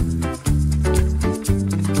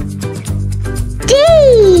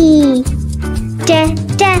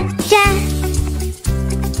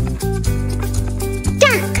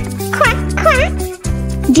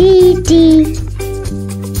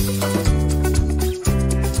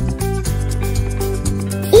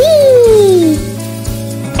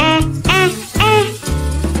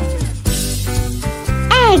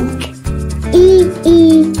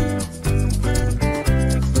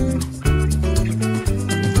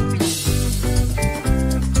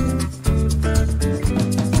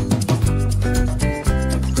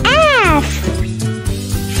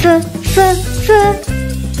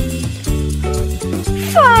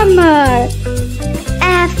 hammer.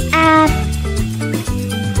 F, F.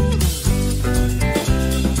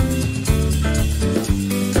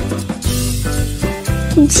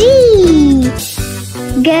 G,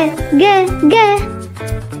 G, G, G.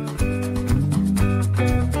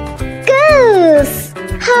 Goose.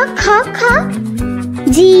 Hawk, hawk, hawk.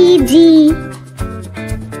 G, G.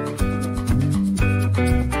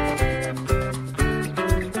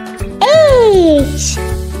 H,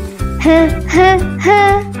 H, H,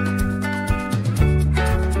 H.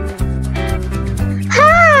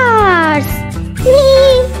 Horse.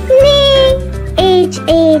 H,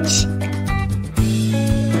 H.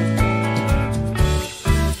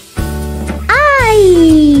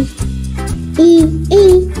 I, E, E,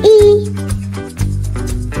 E.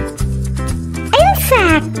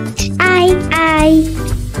 Insect. I.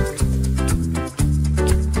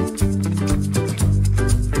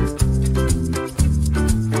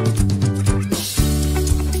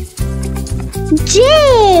 J,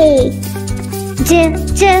 J,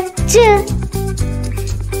 J, J.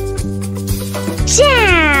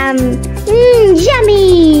 Jam.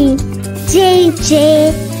 Yummy. J, J.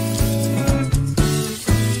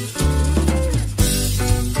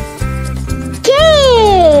 K,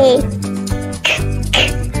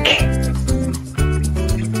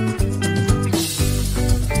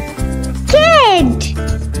 kid.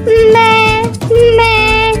 Me,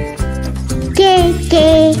 K, K.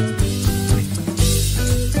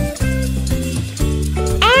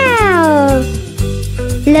 L,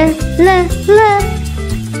 L.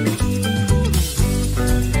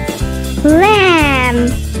 Lamb.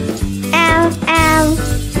 L, L.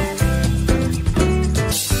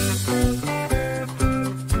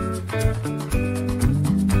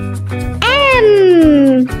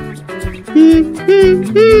 M,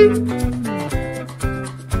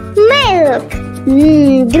 milk.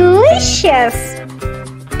 Delicious.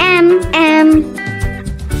 M, M.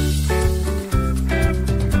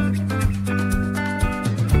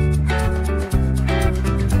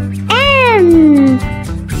 N.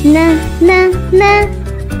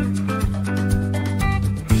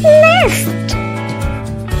 Nest.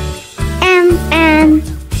 N.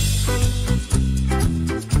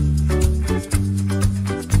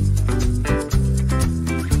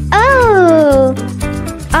 O.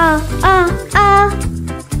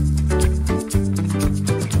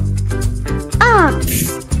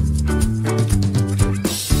 Ox.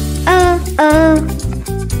 O.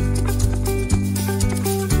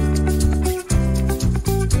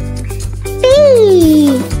 P.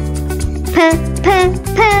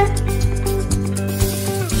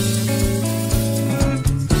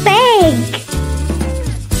 Big.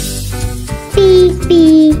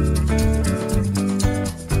 B.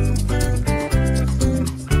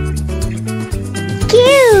 Q.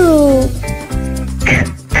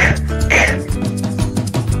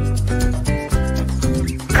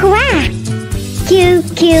 Quack.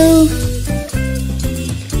 Q.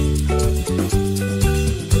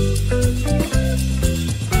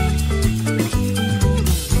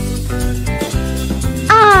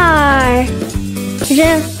 R.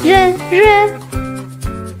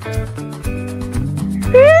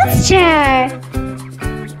 Rooster.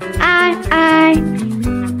 R.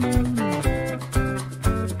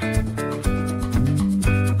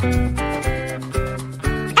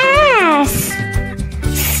 S.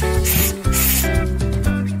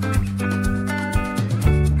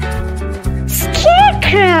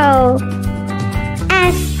 Scarecrow.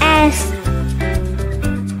 S.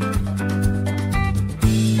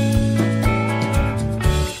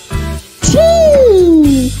 T.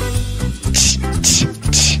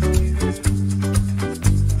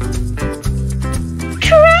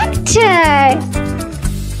 Tractor.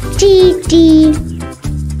 D.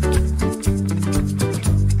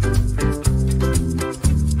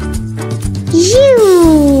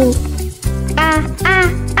 U.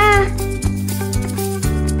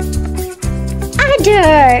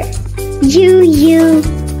 Udder. U.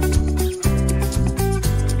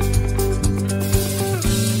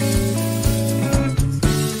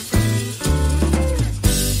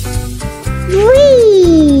 V.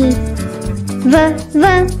 Vat.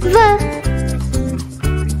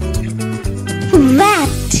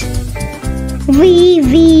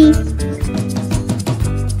 V.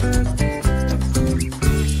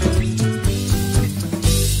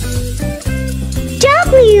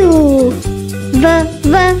 W.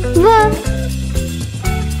 V.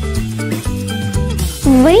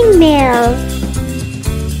 Windmill.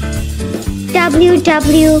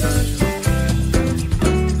 W.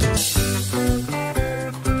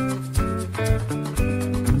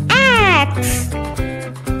 X.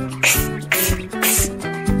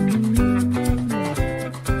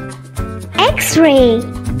 X-ray.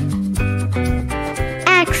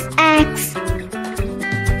 X.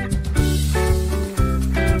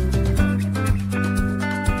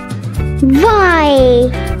 Y.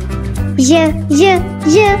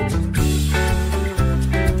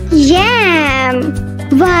 Yam.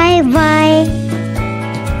 Y.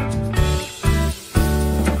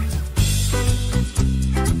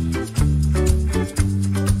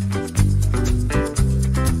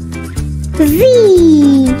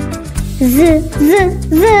 Z.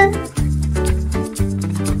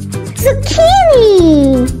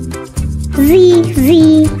 Zucchini. Z.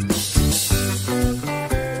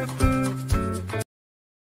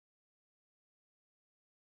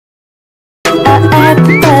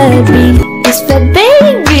 Apple. B is for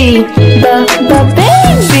baby.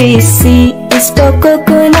 Baby. C is for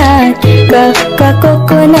coconut.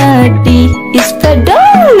 Coconut. D is for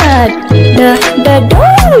donut.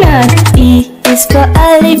 Donut. E is for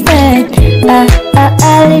elephant.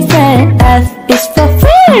 Elephant. F is for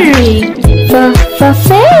fairy.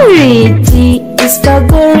 Fairy. G is for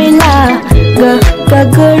gorilla.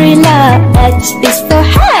 Gorilla. H is for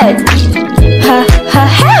head.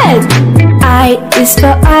 Head. I is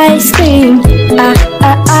for ice cream.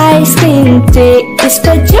 Ice cream. J is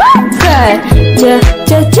for joker.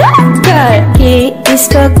 Joker. K is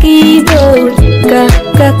for keyboard.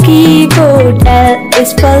 Keyboard. L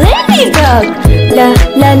is for ladybug.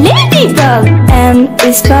 Ladybug. M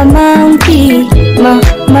is for monkey.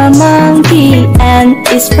 Monkey. N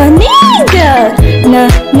is for needle.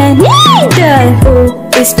 Needle. O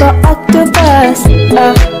is for octopus.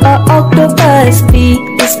 Octopus. P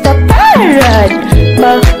is for parrot.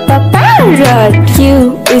 Parrot. Q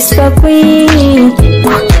is for queen.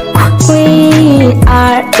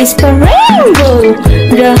 R is for rainbow.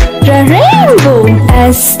 Rainbow.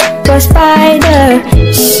 S for spider.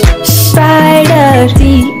 Spider. T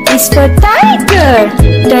is for tiger.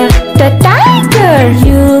 The tiger.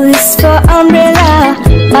 U is for umbrella.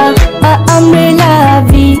 Umbrella.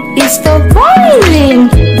 V is for violin.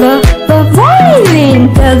 Violin.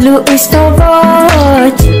 W is for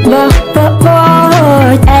watch.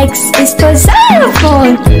 Watch. X is for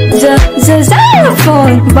xylophone.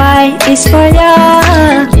 Xylophone. Y is for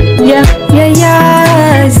yeah.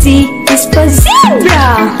 Z is for zebra.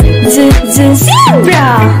 Zebra.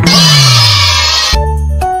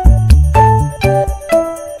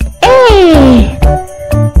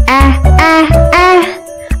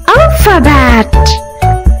 Alphabet.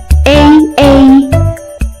 A.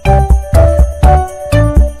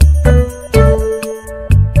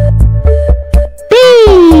 B.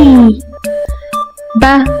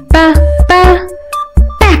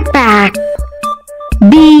 Backpack.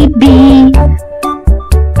 B.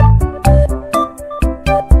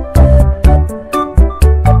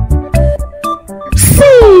 C.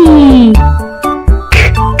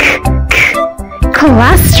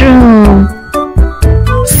 Classroom.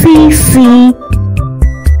 C.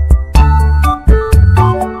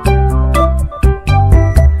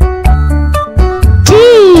 D.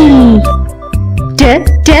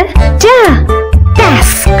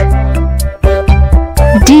 Desk.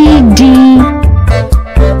 D.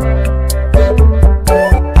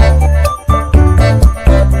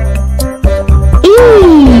 E.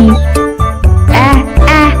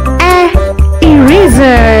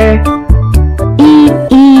 Eraser. E.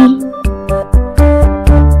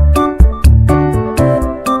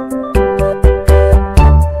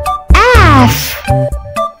 F.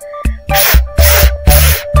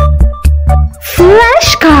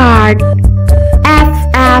 Flashcard.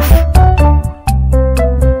 F.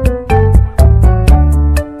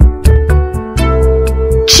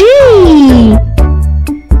 G.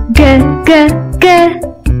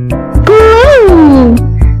 Glue.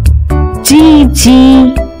 G.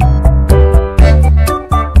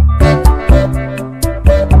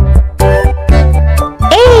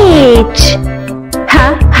 H.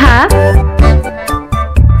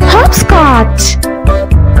 Hopscotch.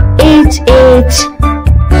 H.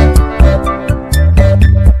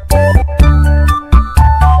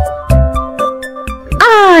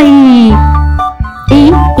 I. E.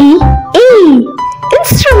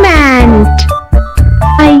 Instrument.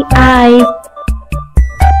 I.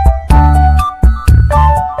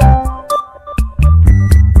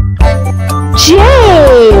 J.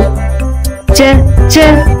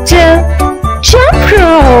 Jump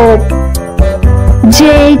rope. J.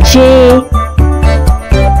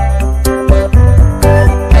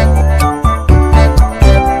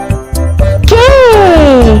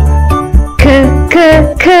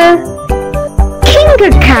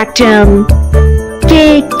 Kindergarten. K.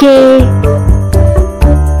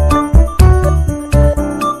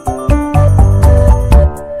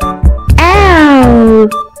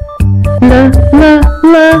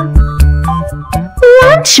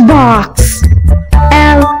 Lunchbox.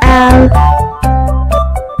 L L.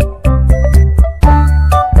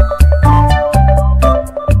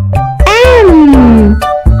 M.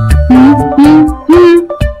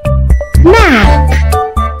 Map.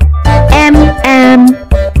 M M.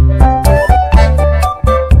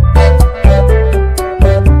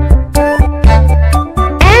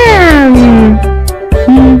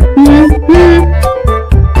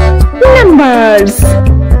 Numbers.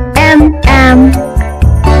 M M.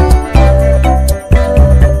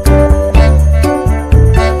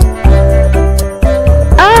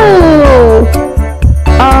 O.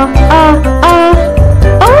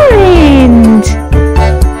 Orange.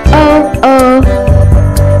 O O.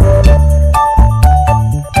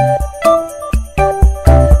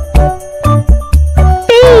 P.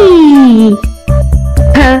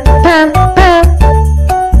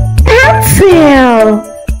 Pencil.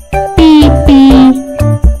 B B.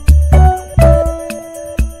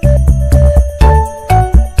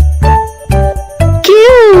 Q.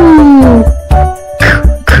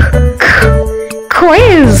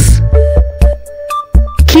 Quiz.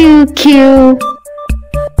 Q Q.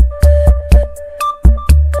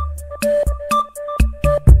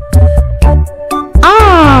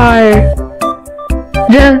 R.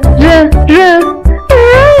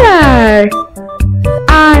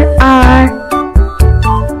 R.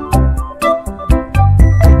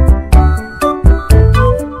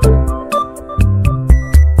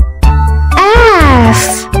 S.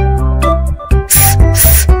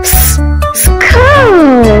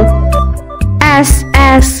 Skull. S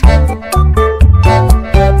S.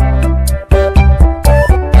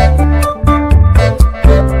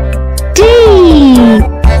 D.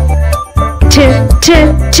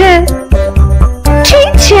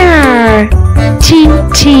 Teacher. T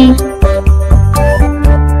T.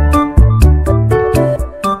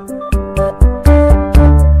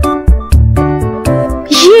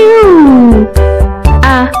 U.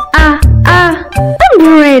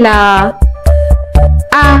 Umbrella.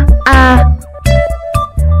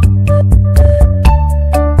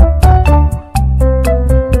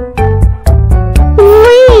 V.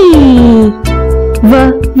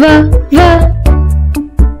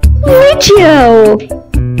 Video.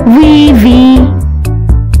 V.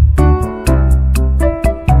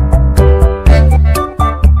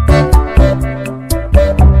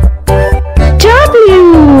 W.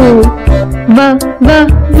 V.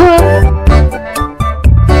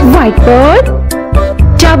 Whiteboard.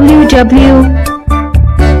 W.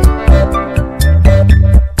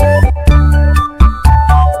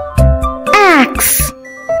 X.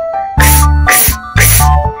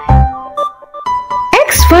 X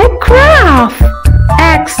for graph.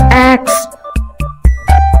 X.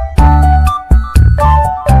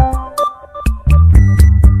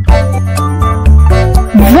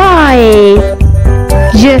 Y.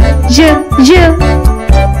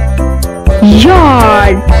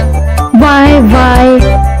 Yard. Y.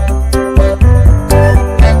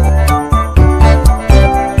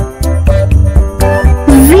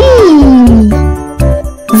 Z.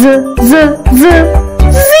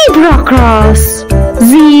 Zebra cross.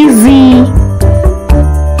 Z.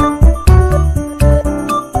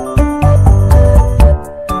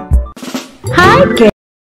 Hi, kids.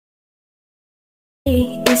 A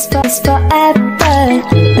is for apple,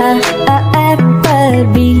 apple.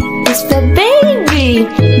 B is for baby,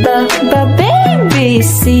 baby.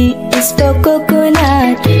 C is for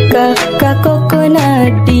coconut,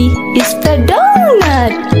 coconut. D is for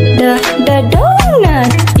donut,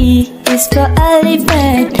 donut. E is for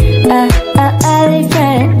elephant,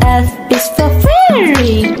 elephant. F is for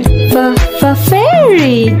fairy, for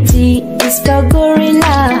fairy. G is for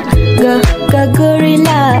gorilla,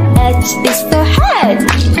 gorilla. H is for head,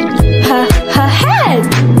 head.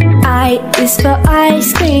 I is for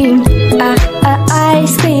ice cream,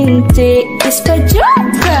 ice cream. J is for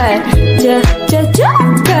joker,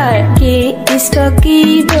 joker. K is for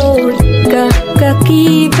keyboard,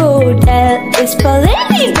 keyboard. L is for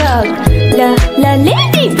ladybug,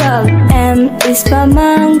 ladybug. M is for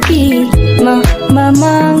monkey,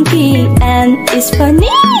 monkey. N is for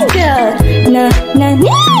needle,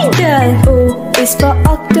 needle. O is for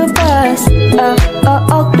octopus,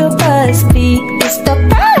 octopus. P is for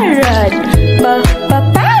parrot,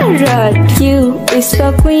 parrot. Q is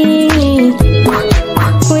for queen,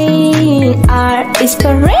 queen. R is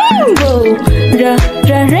for rainbow,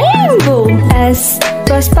 rainbow. S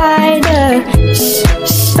for spider,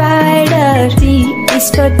 spider. T is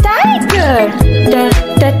for tiger,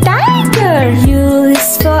 the tiger. U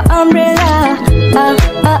is for umbrella,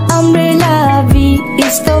 umbrella. V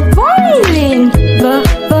is for violin,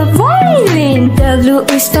 violin. W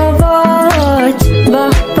is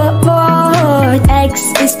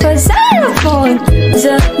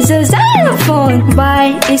Xylophone.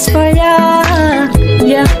 Y is for yak.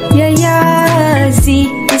 Z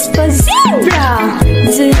is for zebra.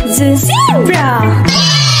 Zebra.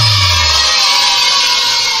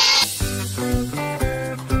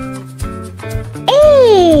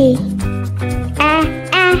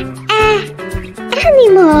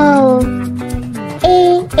 Animal.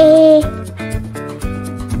 A.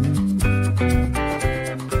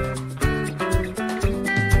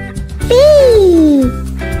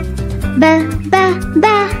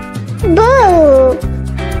 Bull.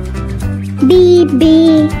 B.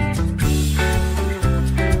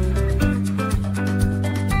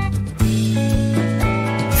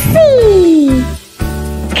 C.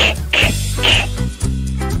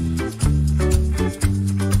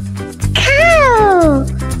 Cow.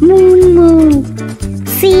 Moon.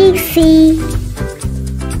 C.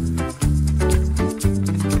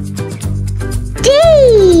 D.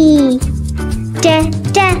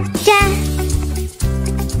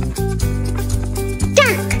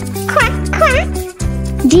 Duck. Quack.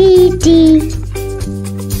 D.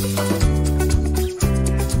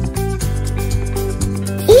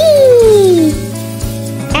 E.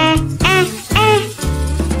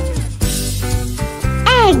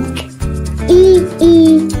 Egg. E.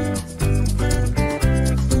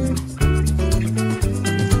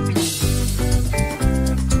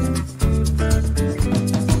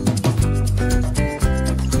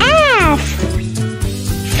 F.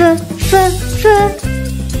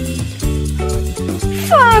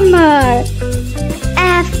 Farmer.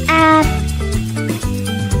 F.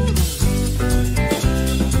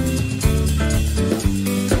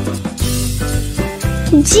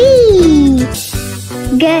 G.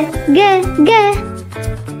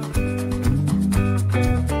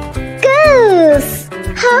 Goose.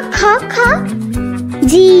 Hawk.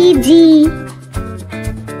 G.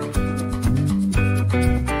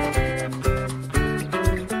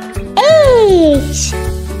 H.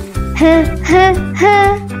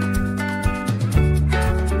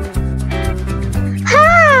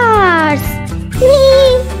 Horse.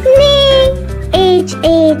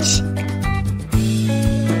 H.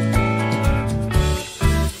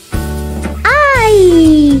 I.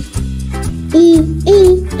 E.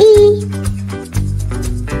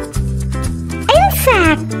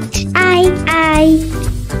 Insect. I.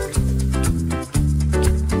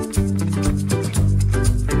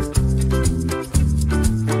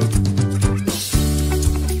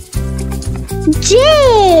 J.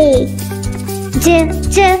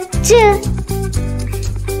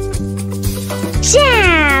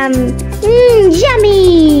 Jam.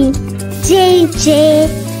 Yummy. J. K.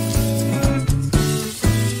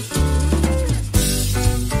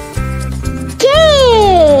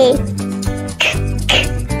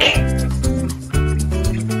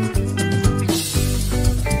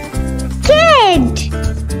 Kid.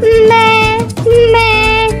 Me.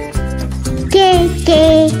 K.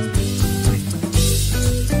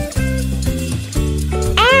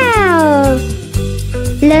 L.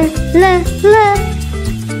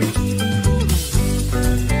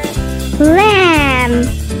 Lamb.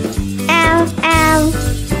 L.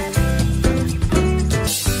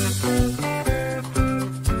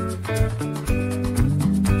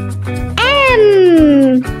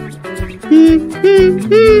 M.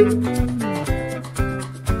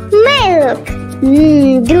 Milk.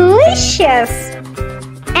 Delicious.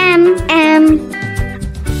 M. N.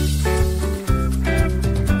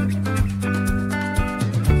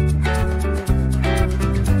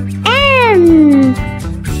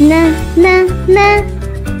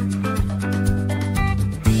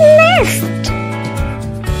 Nest.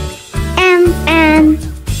 M.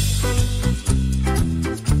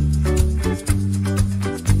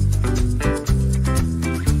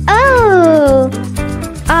 O.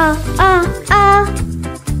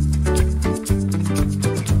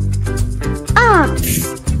 Ox.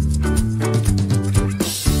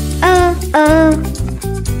 O.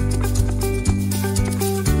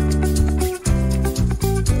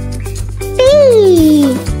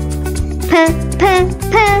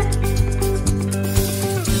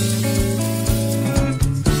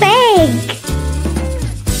 Big.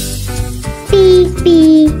 B.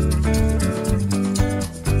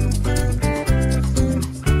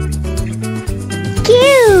 Q.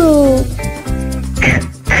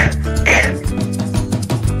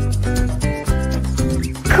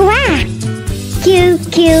 Quack.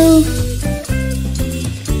 Q.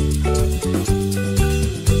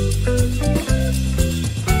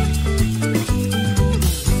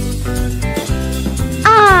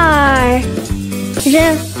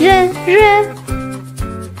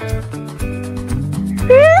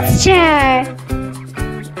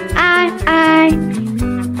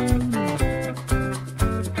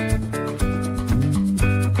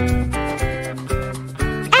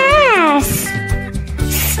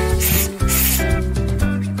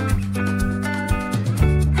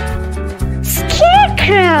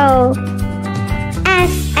 L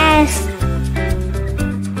S S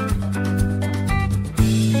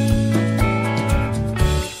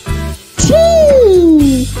T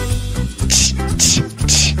Ch ch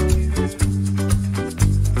ch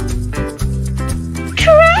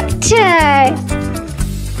Tractor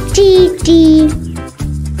D D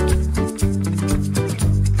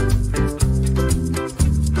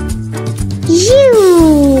U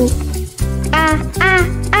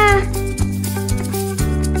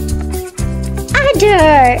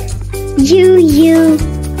Other U V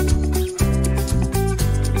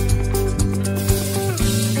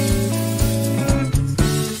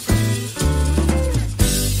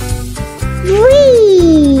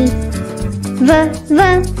Vat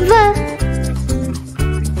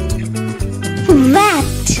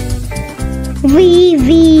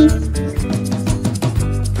V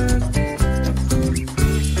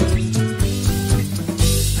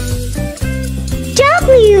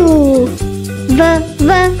W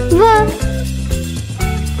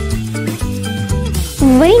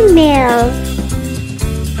Windmill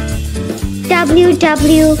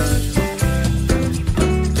W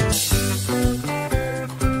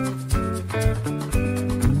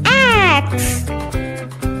X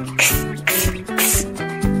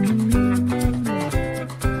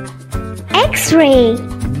X-ray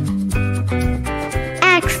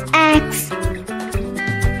X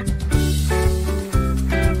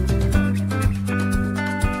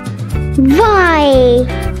Y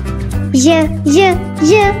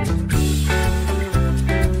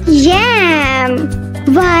Yam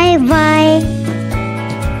Y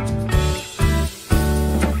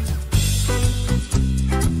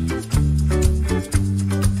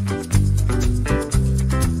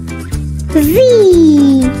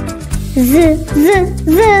Z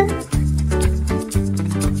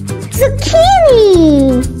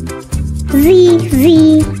Zucchini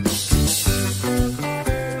Z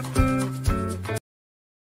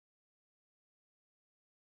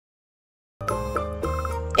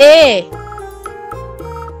A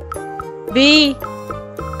B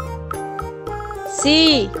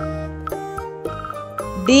C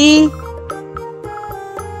D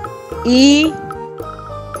E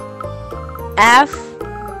F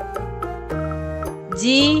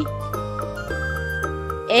G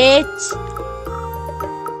H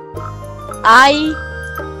I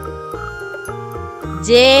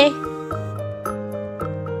J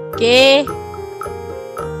K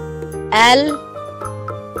L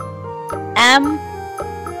M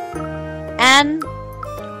N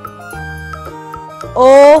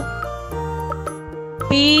O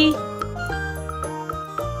P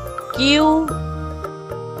Q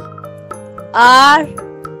R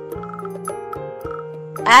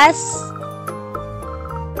S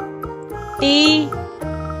T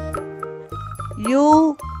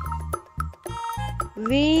U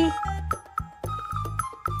V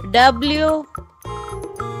W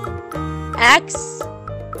X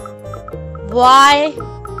Y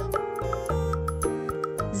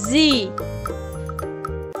Z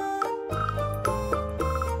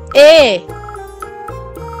A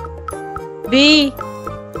B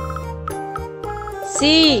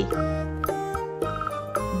C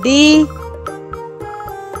D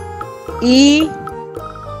E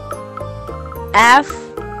F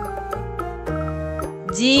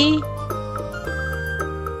G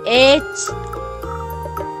H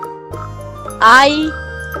I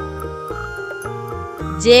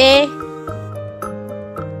J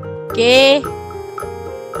K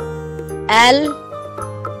L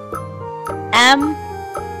M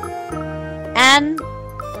N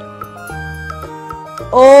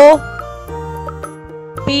O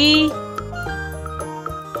P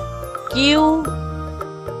Q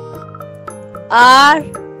R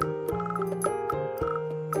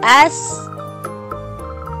S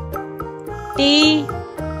T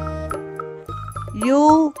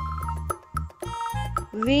U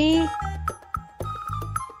V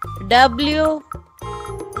W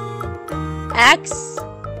X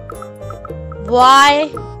Y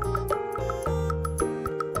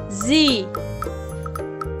Z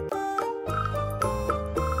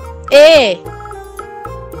A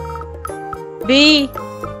B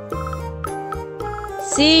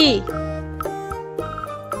C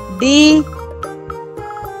D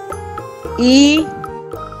E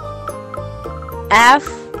F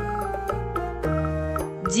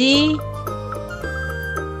G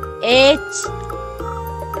H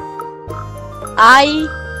I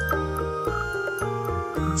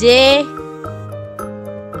J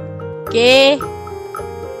K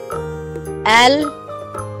L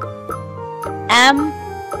M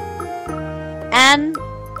N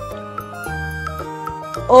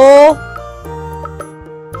O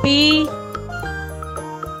P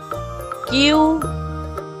Q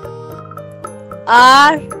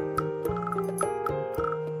R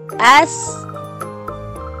S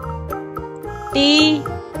T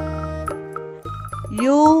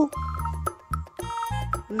U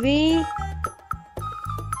V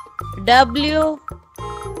W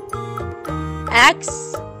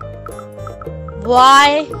X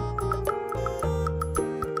Y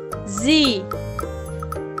Z.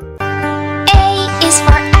 A is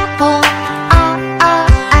for apple,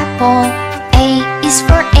 apple. A is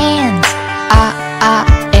for ant,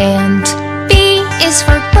 ant. B is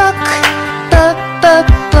for book,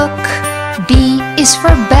 book. B is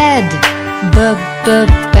for bed,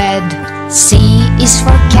 bed. C is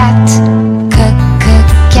for cat,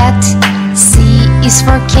 cat. C is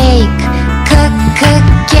for cake,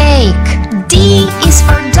 cake. D is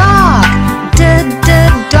for dog,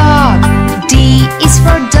 dog. D is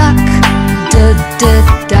for duck,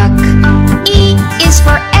 duck. E is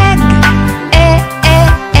for egg,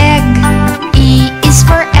 egg. E is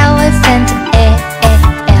for elephant,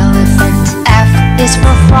 elephant. F is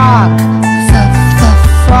for frog,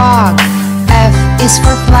 frog. F is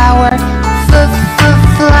for flower,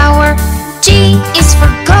 flower. G is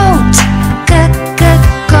for goat,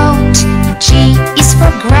 goat. G is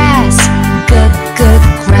for grass,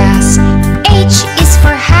 grass. H is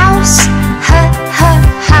for house,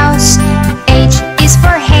 house. H is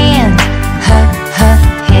for hand,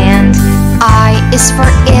 hand. I is for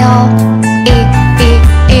ill,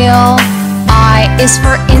 ill. I is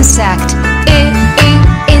for insect,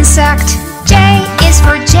 insect. J is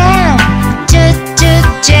for jam,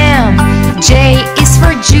 jam. J is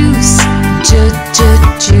for juice,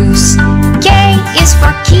 juice. K is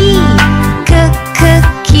for key,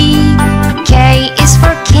 key. K is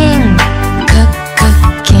for king,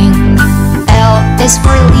 king. L is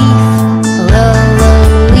for leaf,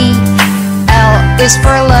 leaf. L is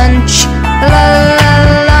for lunch,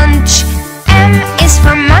 lunch. M is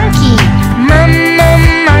for monkey,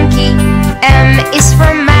 monkey. M is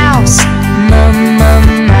for mouse,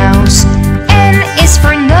 mouse. N is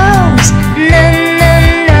for nose,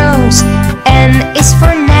 nose. N is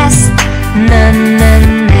for nest,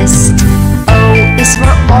 nest. O is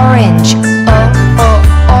for orange,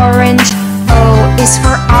 orange. O is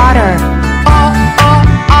for otter,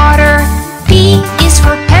 otter. P is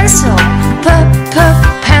for pencil,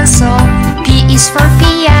 pencil. P is for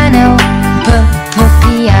piano,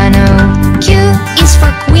 piano. Q is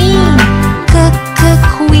for queen,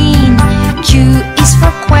 queen. Q is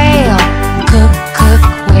for quail,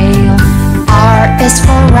 quail. R is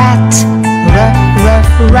for rat,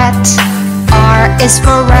 rat. R is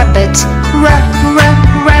for rabbit,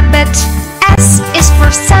 rabbit. S is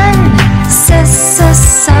for sun,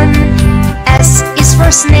 sun. S is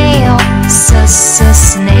for snail,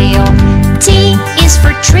 snail. T is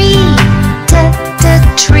for tree,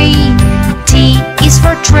 tree. T is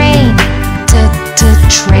for train,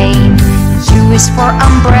 train. U is for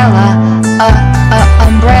umbrella,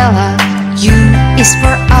 umbrella. U is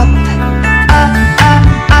for up,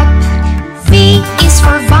 up. V is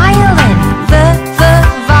for violin,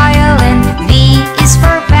 violin. V is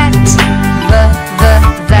for vet,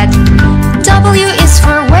 vet. W is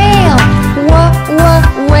for whale,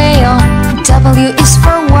 whale. W is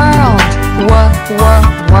for world,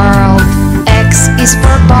 world. X is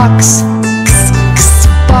for box,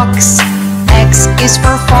 box. X is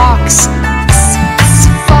for fox,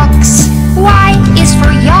 fox. Y is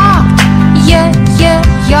for yacht,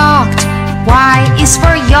 yacht. Y is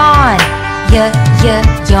for yawn,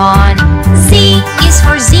 yawn. Z is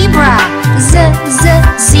for zebra,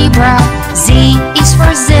 zebra. Z is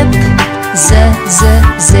for zip,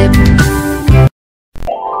 zip.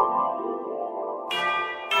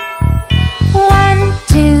 1,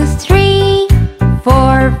 2, 3,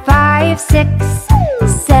 4, 5, 6,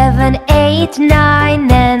 7, 8,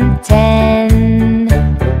 9, and 10.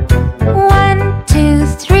 1, 2,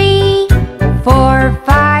 3, 4,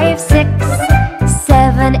 5, 6,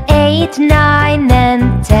 7, 8, 9,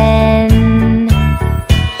 and 10.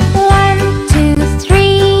 1, 2,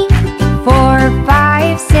 3, 4,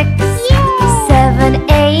 5, 6, 7,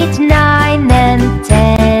 8, 9, and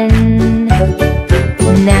 10.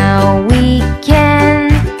 Now we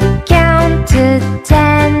can count to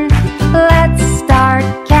 10. Let's start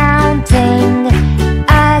counting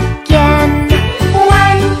again.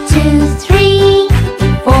 1, 2, 3,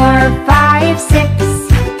 4, 5, 6,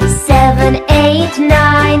 7, 8,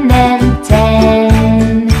 9, and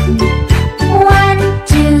 10.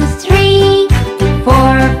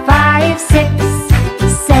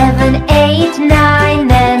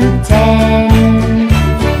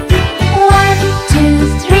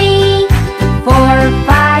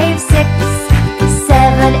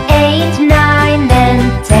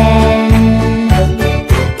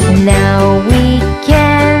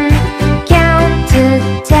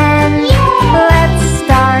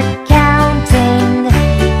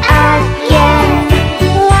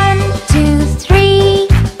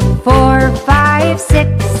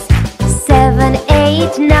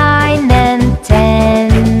 9 and 10.